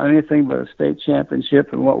 not anything but a state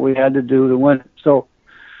championship and what we had to do to win it. So,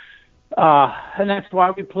 and that's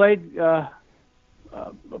why we played the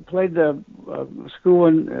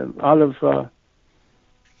school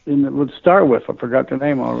would start with. I forgot the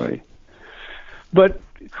name already. But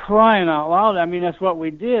crying out loud, I mean, that's what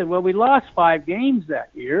we did. Well, we lost 5 games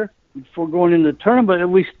that year before going into the tournament, and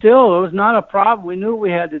it was not a problem. We knew what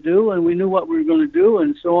we had to do, and we knew what we were going to do,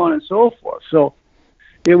 and so on and so forth. So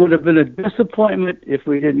it would have been a disappointment if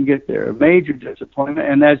we didn't get there, a major disappointment.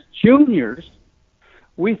 And as juniors,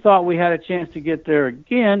 we thought we had a chance to get there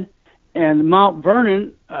again. And Mount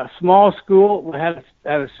Vernon, a small school, had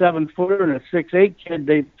a 7-footer and a 6'8" kid.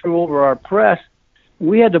 They threw over our press.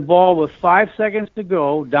 We had the ball with 5 seconds to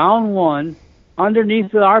go, down 1,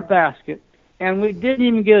 underneath our basket, and we didn't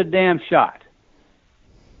even get a damn shot.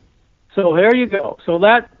 So there you go. So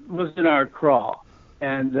that was in our crawl.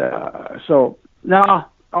 And so now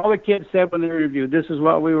all the kids said when they reviewed, this is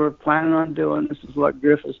what we were planning on doing. This is what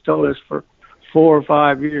Griffiths told us for 4 or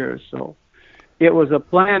 5 years. So it was a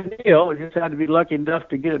planned deal. We just had to be lucky enough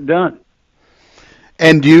to get it done.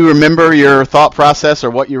 And do you remember your thought process or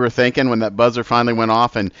what you were thinking when that buzzer finally went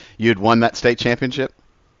off and you'd won that state championship?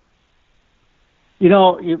 You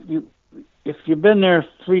know, if you've been there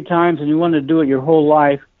 3 times and you want to do it your whole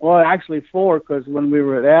life, well, actually 4, because when we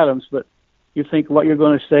were at Adams, but you think what you're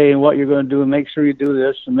going to say and what you're going to do and make sure you do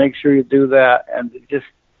this and make sure you do that. And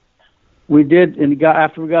we did, and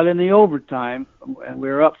after we got in the overtime and we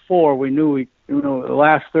were up 4, we knew the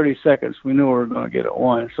last 30 seconds, we knew we were going to get it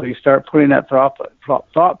won. So you start putting that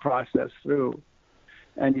thought process through,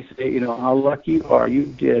 and you say, how lucky you are. You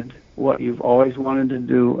did what you've always wanted to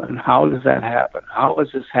do, and how does that happen? How is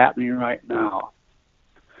this happening right now?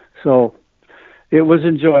 So it was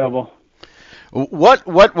enjoyable. How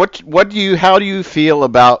do you feel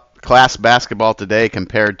about class basketball today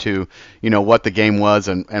compared to, what the game was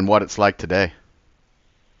and what it's like today?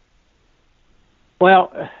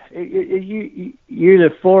 Well, you're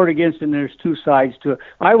either for or against, and there's 2 sides to it.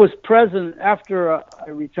 I was president after I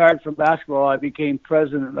retired from basketball. I became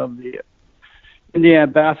president of the Indiana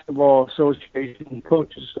Basketball Association,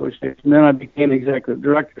 Coaches Association, and then I became executive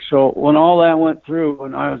director. So when all that went through,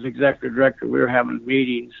 when I was executive director, we were having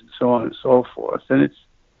meetings and so on and so forth. And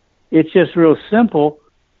it's just real simple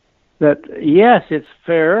that, yes, it's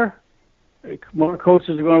fair. More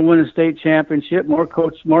coaches are going to win a state championship. More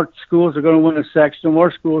schools are going to win a section.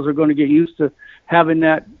 More schools are going to get used to having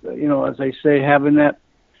that, as they say, having that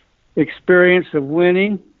experience of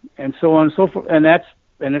winning and so on and so forth. And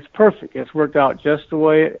it's perfect. It's worked out just the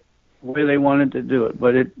way they wanted to do it.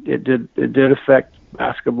 But it did affect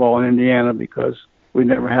basketball in Indiana because we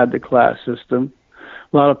never had the class system.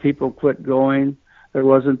 A lot of people quit going. There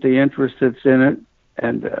wasn't the interest that's in it.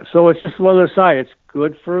 And so it's just one other side. It's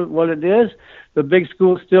good for what it is. The big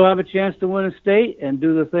schools still have a chance to win a state and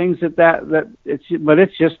do the things but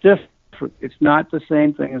it's just different. It's not the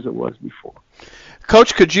same thing as it was before.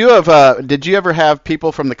 Coach, did you ever have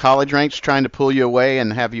people from the college ranks trying to pull you away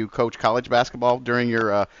and have you coach college basketball during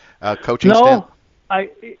your coaching stint?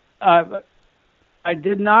 No, I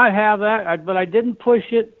did not have that, but I didn't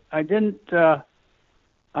push it. I didn't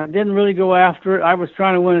really go after it. I was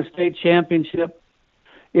trying to win a state championship.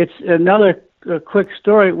 It's another quick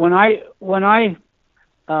story. When I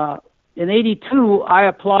in '82, I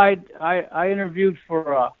applied. I interviewed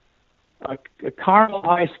for a Carmel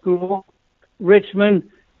High School, Richmond,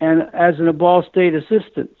 and as a Ball State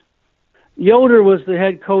assistant. Yoder was the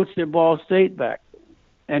head coach at Ball State back then,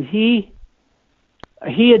 and he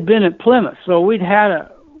had been at Plymouth, so we'd had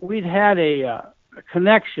a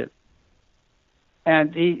connection.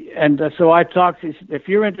 And so I talked. If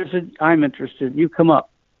you're interested, I'm interested. You come up.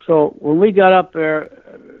 So when we got up there,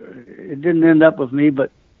 it didn't end up with me, but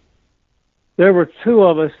there were 2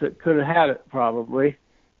 of us that could have had it probably.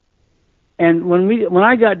 And when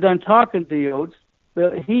I got done talking to Yodes,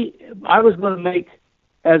 I was going to make,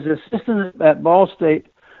 as assistant at Ball State,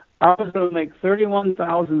 I was going to make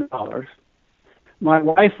 $31,000. My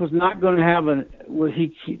wife was not going to have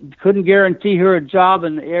he couldn't guarantee her a job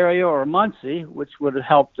in the area or Muncie, which would have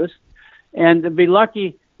helped us. And to be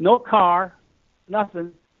lucky, no car,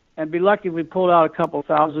 nothing. And be lucky if we pulled out a couple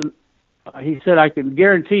thousand. He said, I can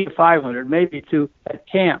guarantee you 500, maybe 2 at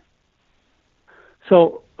camp.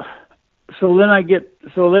 So then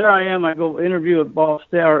there I am. I go interview at Ball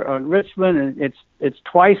State or Richmond, and it's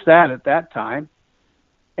twice that at that time.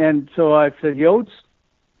 And so I said, Yotes,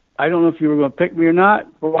 I don't know if you were going to pick me or not.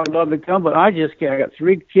 Well, I'd love to come, but I just can't. I got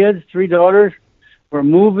 3 kids, 3 daughters. We're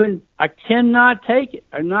moving. I cannot take it.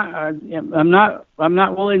 I'm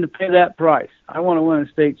not willing to pay that price. I want to win a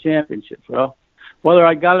state championship. Well, whether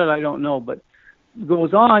I got it, I don't know. But it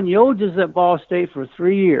goes on. Yotes is at Ball State for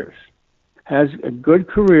 3 years. Has a good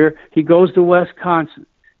career. He goes to Wisconsin.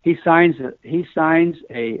 He signs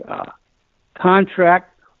a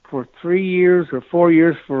contract for 3 years or 4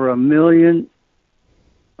 years for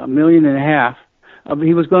 $1.5 million.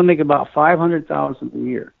 He was going to make about $500,000 a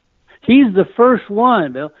year. He's the first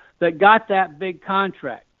one, Bill, that got that big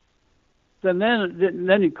contract. Then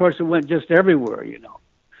of course it went just everywhere, you know.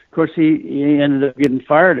 Of course he ended up getting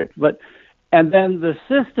fired. And then the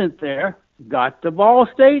assistant there got the Ball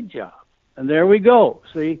State job. And there we go.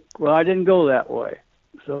 See, well, I didn't go that way.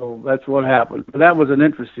 So that's what happened. But that was an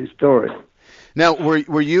interesting story. Now,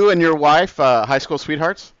 were you and your wife high school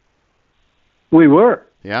sweethearts? We were.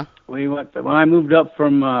 Yeah? We went when I moved up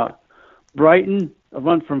from Brighton. I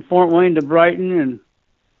went from Fort Wayne to Brighton and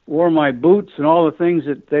wore my boots and all the things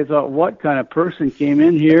that they thought, what kind of person came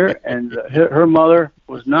in here? And her mother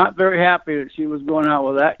was not very happy that she was going out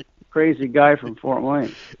with that crazy guy from Fort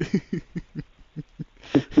Wayne.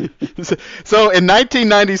 So in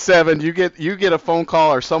 1997, you get a phone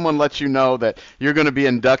call or someone lets you know that you're going to be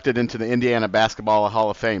inducted into the Indiana Basketball Hall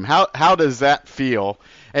of Fame. How does that feel?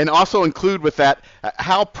 And also include with that,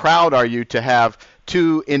 how proud are you to have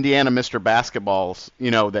 2 Indiana Mr. Basketballs,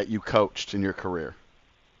 you know, that you coached in your career?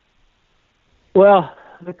 Well,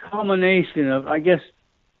 the culmination of the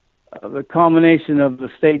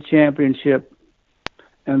state championship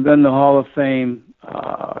and then the Hall of Fame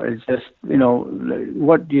is just, you know,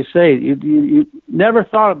 what do you say? You never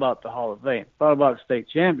thought about the Hall of Fame, thought about the state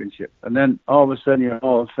championship. And then all of a sudden you're in the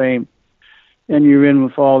Hall of Fame and you're in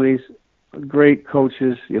with all these great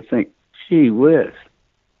coaches. You think, gee whiz,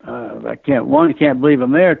 I can't believe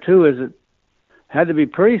I'm there. 2 is it had to be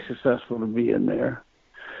pretty successful to be in there.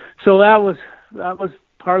 So that was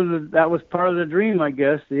part of the dream, I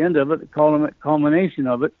guess, the end of it, the culmination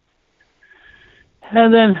of it.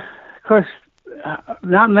 And then, of course,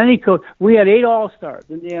 not many coaches. We had 8 All-Stars,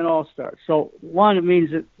 Indiana All-Stars. So one, it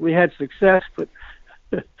means that we had success, but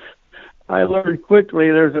I learned quickly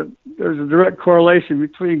there's a direct correlation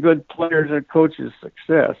between good players and coaches'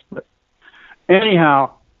 success. But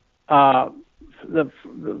anyhow, the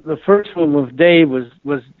first one with Dave was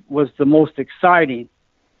the most exciting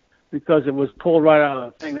because it was pulled right out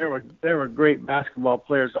of the thing. There were great basketball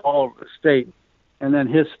players all over the state. And then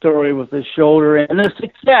his story with his shoulder and the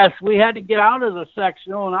success, we had to get out of the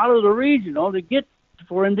sectional and out of the regional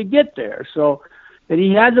for him to get there. So, and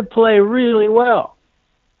he had to play really well.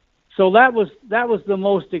 So that was the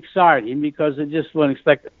most exciting because it just wasn't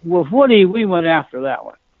expected. With Woody, we went after that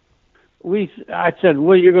one. I said,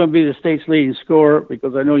 well, you're going to be the state's leading scorer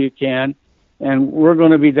because I know you can, and we're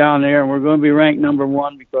going to be down there and we're going to be ranked number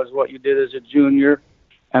 1 because what you did as a junior.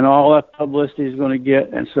 And all that publicity is going to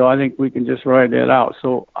get, and so I think we can just ride that out.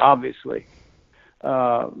 So obviously,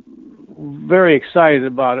 very excited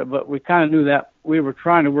about it, but we kind of knew that we were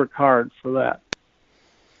trying to work hard for that.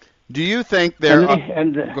 Do you think there? Go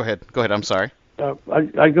ahead. I'm sorry. I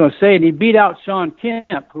was going to say, and he beat out Sean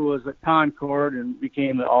Kemp, who was at Concord and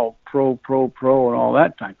became an all-pro, and all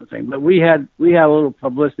that type of thing. But we had a little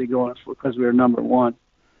publicity going because we were number 1.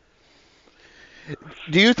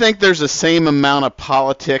 Do you think there's the same amount of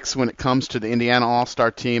politics when it comes to the Indiana All-Star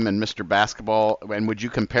team and Mr. Basketball? And would you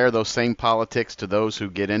compare those same politics to those who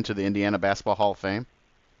get into the Indiana Basketball Hall of Fame?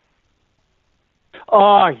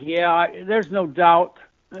 Oh, yeah, there's no doubt.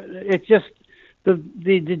 It's just the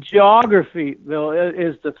geography, Bill,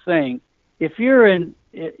 is the thing. If you're in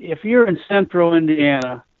central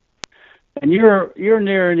Indiana and you're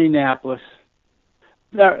near Indianapolis,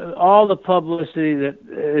 all the publicity that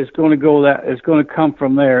is going to come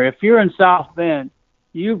from there. If you're in South Bend,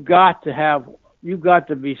 you've got to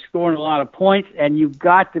be scoring a lot of points, and you've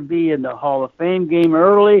got to be in the Hall of Fame game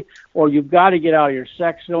early, or you've got to get out of your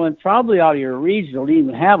sectional and probably out of your regional to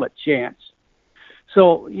even have a chance.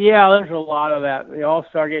 So yeah, there's a lot of that. The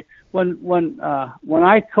All-Star game. When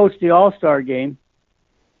I coached the All-Star game,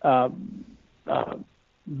 Bill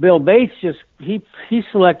Bates he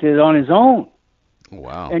selected it on his own.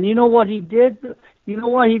 Wow. And you know what he did?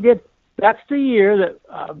 That's the year that,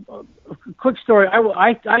 quick story.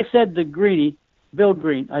 I said to Bill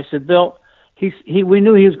Green, I said, Bill, we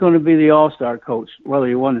knew he was going to be the All-Star coach, whether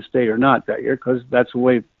he won the state or not that year, because that's the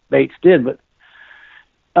way Bates did. But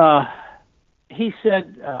he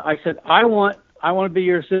said, I said, I want to be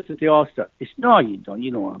your assistant at the All-Star. He said, no, you don't.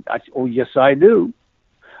 You don't want to. I said, oh, yes, I do.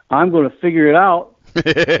 I'm going to figure it out. I'm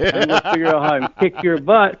going to figure out how to kick your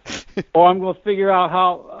butt, or I'm going to figure out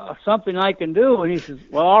how something I can do. And he says,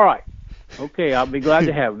 well, all right. Okay, I'll be glad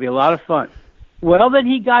to have it. It'll be a lot of fun. Well, then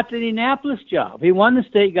he got the Indianapolis job. He won the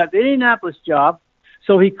state, got the Indianapolis job,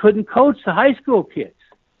 so he couldn't coach the high school kids.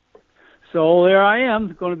 So there I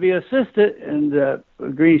am, going to be assistant, and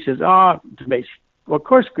Green says, well, of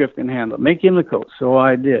course Griff can handle it. Make him the coach. So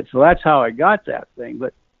I did. So that's how I got that thing.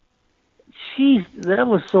 But, geez, that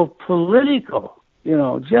was so political,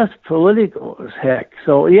 just political as heck.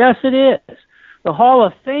 So, yes, it is. The Hall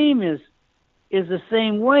of Fame is the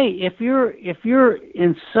same way. If you're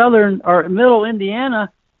in southern or middle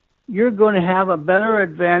Indiana, you're going to have a better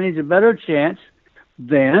advantage, a better chance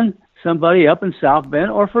than somebody up in South Bend,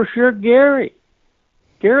 or for sure Gary.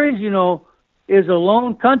 Gary's, is a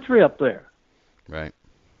lone country up there. Right.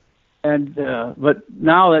 And but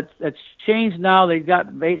now that's changed. Now they've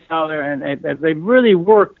got Bates out there, and they've really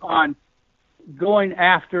worked on going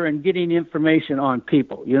after and getting information on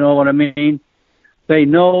people. You know what I mean? They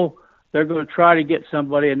know they're going to try to get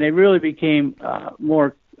somebody, and they really became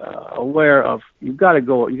more aware of you got to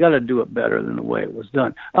do it better than the way it was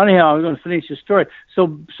done. Anyhow, I'm going to finish the story.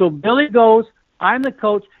 So Billy goes, I'm the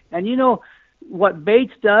coach, and you know what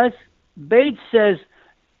Bates does? Bates says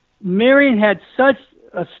Marion had such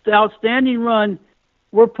a outstanding run,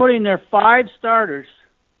 we're putting their 5 starters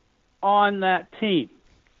on that team.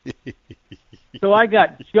 So I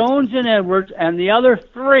got Jones and Edwards and the other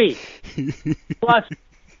 3. Plus,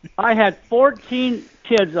 I had 14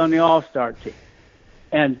 kids on the All-Star team.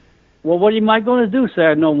 And, well, what am I going to do? Say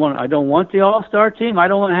I don't want the All-Star team. I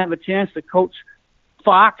don't want to have a chance to coach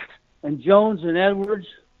Fox and Jones and Edwards.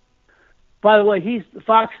 By the way,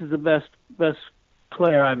 Fox is the best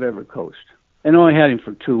player I've ever coached. And only had him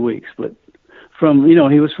for 2 weeks. But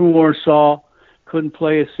he was from Warsaw, couldn't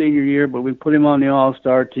play his senior year, but we put him on the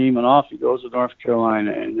All-Star team, and off he goes to North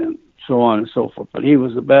Carolina, and then so on and so forth. But he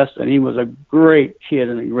was the best, and he was a great kid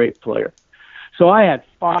and a great player. So I had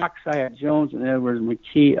Fox, I had Jones and Edwards and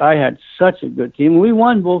McKee. I had such a good team. We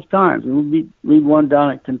won both times. We won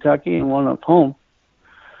down at Kentucky and won up home.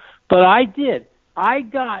 But I did. I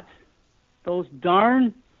got those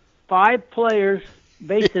darn 5 players.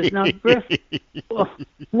 Bates says, now, Griff,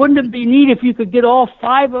 wouldn't it be neat if you could get all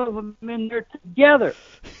 5 of them in there together?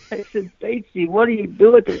 I said, Batesy, what are you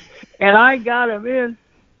doing? And I got them in.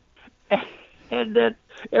 And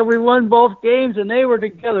we won both games, and they were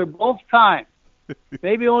together both times.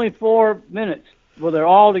 Maybe only 4 minutes. Well, they're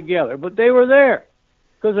all together. But they were there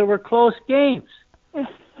because they were close games.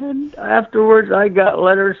 And afterwards, I got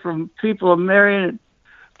letters from people in Marion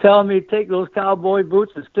telling me to take those cowboy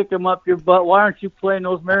boots and stick them up your butt. Why aren't you playing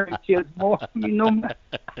those Marion kids more?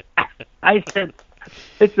 I said,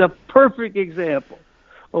 it's a perfect example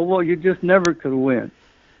of what you just never could win.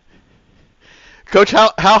 Coach, how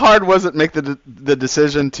hard was it to make the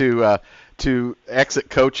decision to exit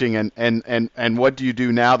coaching, and what do you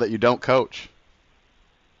do now that you don't coach?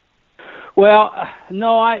 Well,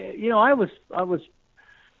 no, I was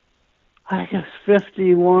I guess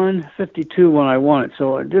 51, 52 when I won it,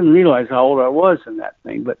 so I didn't realize how old I was in that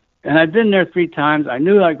thing. And I'd been there 3 times. I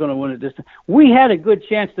knew I was going to win it this time. We had a good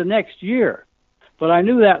chance the next year, but I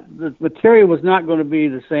knew that the material was not going to be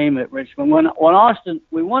the same at Richmond. When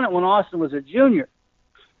we won it when Austin was a junior,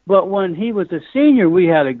 but when he was a senior, we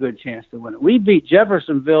had a good chance to win it. We beat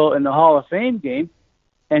Jeffersonville in the Hall of Fame game,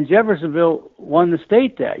 and Jeffersonville won the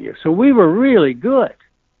state that year. So we were really good,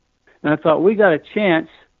 and I thought we got a chance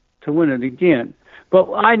to win it again.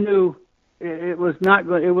 But I knew it was not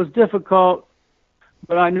good. It was difficult,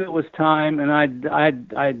 but I knew it was time, and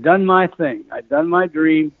I'd done my thing. I'd done my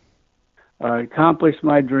dream, accomplished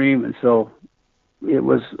my dream, and so it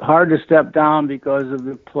was hard to step down because of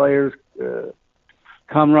the players'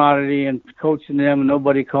 camaraderie and coaching them, and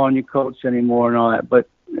nobody calling you coach anymore and all that. But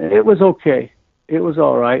it was okay. It was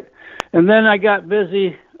all right. And then I got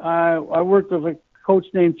busy. I worked with a coach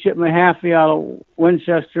named Chip Mahaffey out of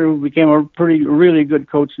Winchester, who became a really good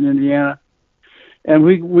coach in Indiana. And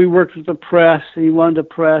we worked with the press. He wanted the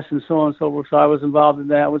press and so on and so forth. So I was involved in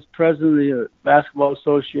that. I was president of the Basketball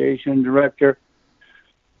Association, director.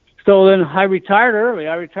 So then I retired early.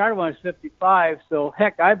 I retired when I was 55. So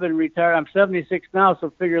heck, I've been retired. I'm 76 now.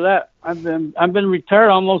 So figure that. I've been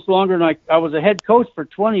retired almost longer than I was a head coach for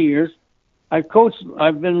 20 years.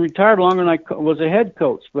 I've been retired longer than I was a head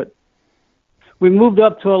coach. But we moved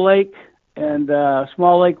up to a lake, and a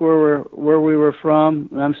small lake where we were from.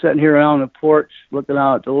 And I'm sitting here out on the porch looking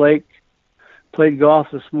out at the lake. Played golf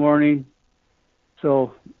this morning.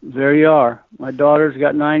 So there you are. My daughter's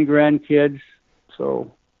got 9 grandkids,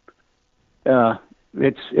 so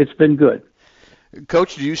it's been good.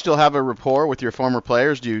 Coach, do you still have a rapport with your former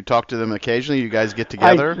players? Do you talk to them occasionally? You guys get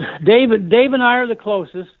together? Dave and I are the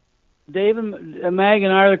closest. Dave and Mag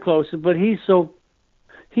and I are the closest, but he's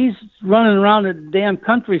running around the damn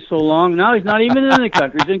country so long. Now he's not even in the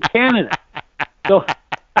country. He's in Canada. So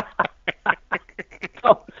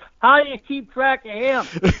how do you keep track of him?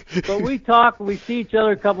 But we talk. We see each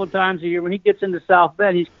other a couple of times a year. When he gets into South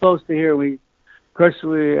Bend, he's close to here.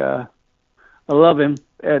 I love him.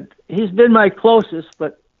 He's been my closest,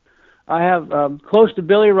 but I have close to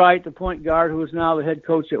Billy Wright, the point guard, who is now the head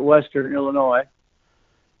coach at Western Illinois.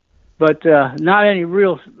 But not any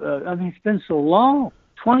real. It's been so long.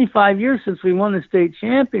 25 years since we won the state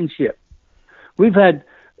championship. We've had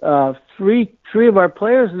three of our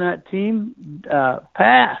players in that team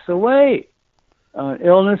pass away,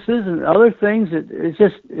 illnesses and other things. It's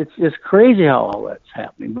just crazy how all that's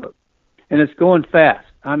happening, and it's going fast.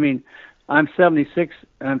 I mean, I'm 76,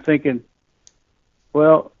 and I'm thinking,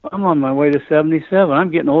 well, I'm on my way to 77. I'm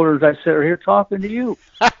getting older as I sit here talking to you.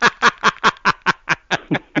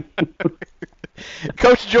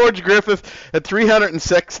 Coach George Griffith at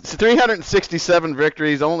 367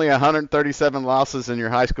 victories, only 137 losses in your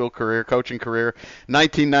high school career, coaching career,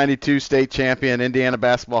 1992 state champion, Indiana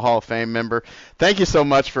Basketball Hall of Fame member. Thank you so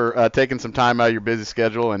much for taking some time out of your busy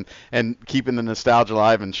schedule and keeping the nostalgia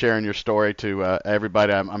alive and sharing your story to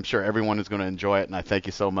everybody. I'm sure everyone is going to enjoy it, and I thank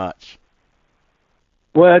you so much.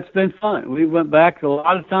 Well, it's been fun. We went back a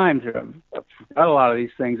lot of times. I forgot a lot of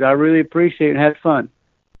these things. I really appreciate it and had fun.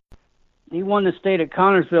 He won the state at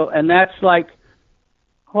Connersville, and that's like,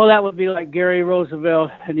 well, that would be like Gary Roosevelt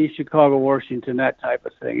and East Chicago, Washington, that type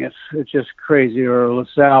of thing. It's just crazy, or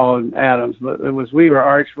LaSalle and Adams. But we were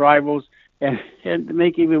arch rivals, and to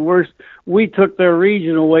make it even worse, we took their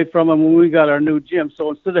regional away from them when we got our new gym.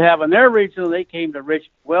 So instead of having their regional, they came to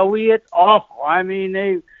Richmond. Well, it's awful. I mean,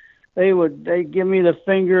 they'd give me the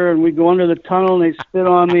finger, and we'd go under the tunnel, and they'd spit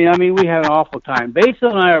on me. I mean, we had an awful time.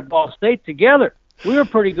 Basil and I are at Ball State together. We were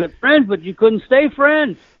pretty good friends, but you couldn't stay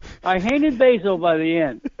friends. I hated Basil by the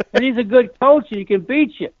end, and he's a good coach, and he can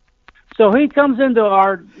beat you. So he comes into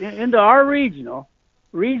our regional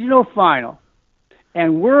final,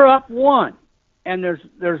 and we're up 1, and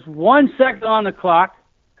there's 1 second on the clock.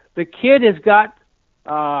 The kid has got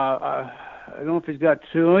I don't know if he's got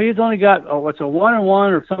 2. He's only got it's a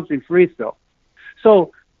 1-and-1 or something free throw.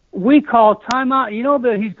 So we call timeout. You know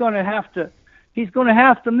that he's going to have to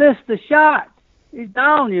miss the shot. He's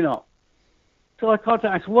down, So I called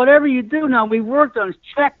time. I said, whatever you do now, we worked on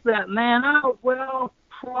check that man out. Well,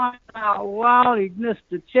 crying out loud, he missed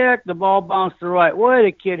the check. The ball bounced the right way.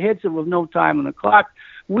 The kid hits it with no time on the clock.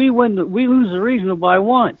 We lose the regional by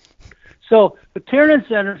 1. So the Tiernan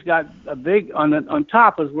Center's got a big on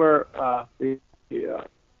top is where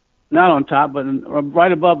not on top, but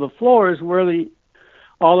right above the floor is where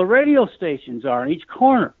all the radio stations are in each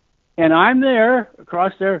corner. And I'm there,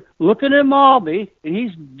 across there, looking at Malby, and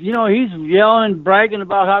he's yelling and bragging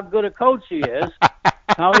about how good a coach he is,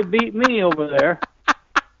 how he beat me over there.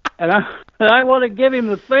 And I want to give him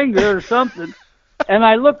the finger or something. And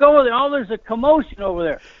I look over there, there's a commotion over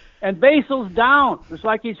there. And Basil's down. It's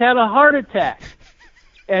like he's had a heart attack.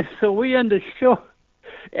 And so we end the show.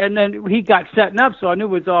 And then he got setting up, so I knew it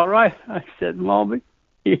was all right. I said, Malby.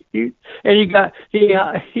 And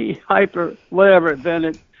he hyper, whatever it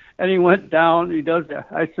been. And he went down. He does that.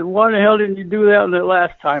 I said, why the hell didn't you do that on the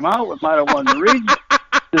last time out? We might have won the region.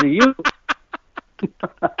 To you.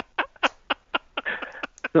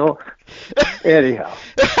 So, anyhow.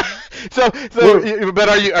 But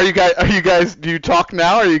are you guys? Do you talk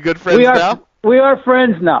now? Are you good friends now? We are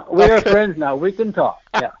friends now. We are friends now. We can talk.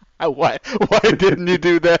 Yeah. Why didn't you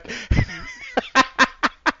do that?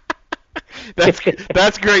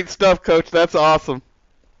 That's great stuff, Coach. That's awesome.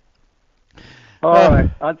 All right.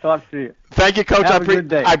 I'll talk to you. Thank you, Coach. Have a good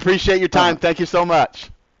day. I appreciate your time. Thank you so much.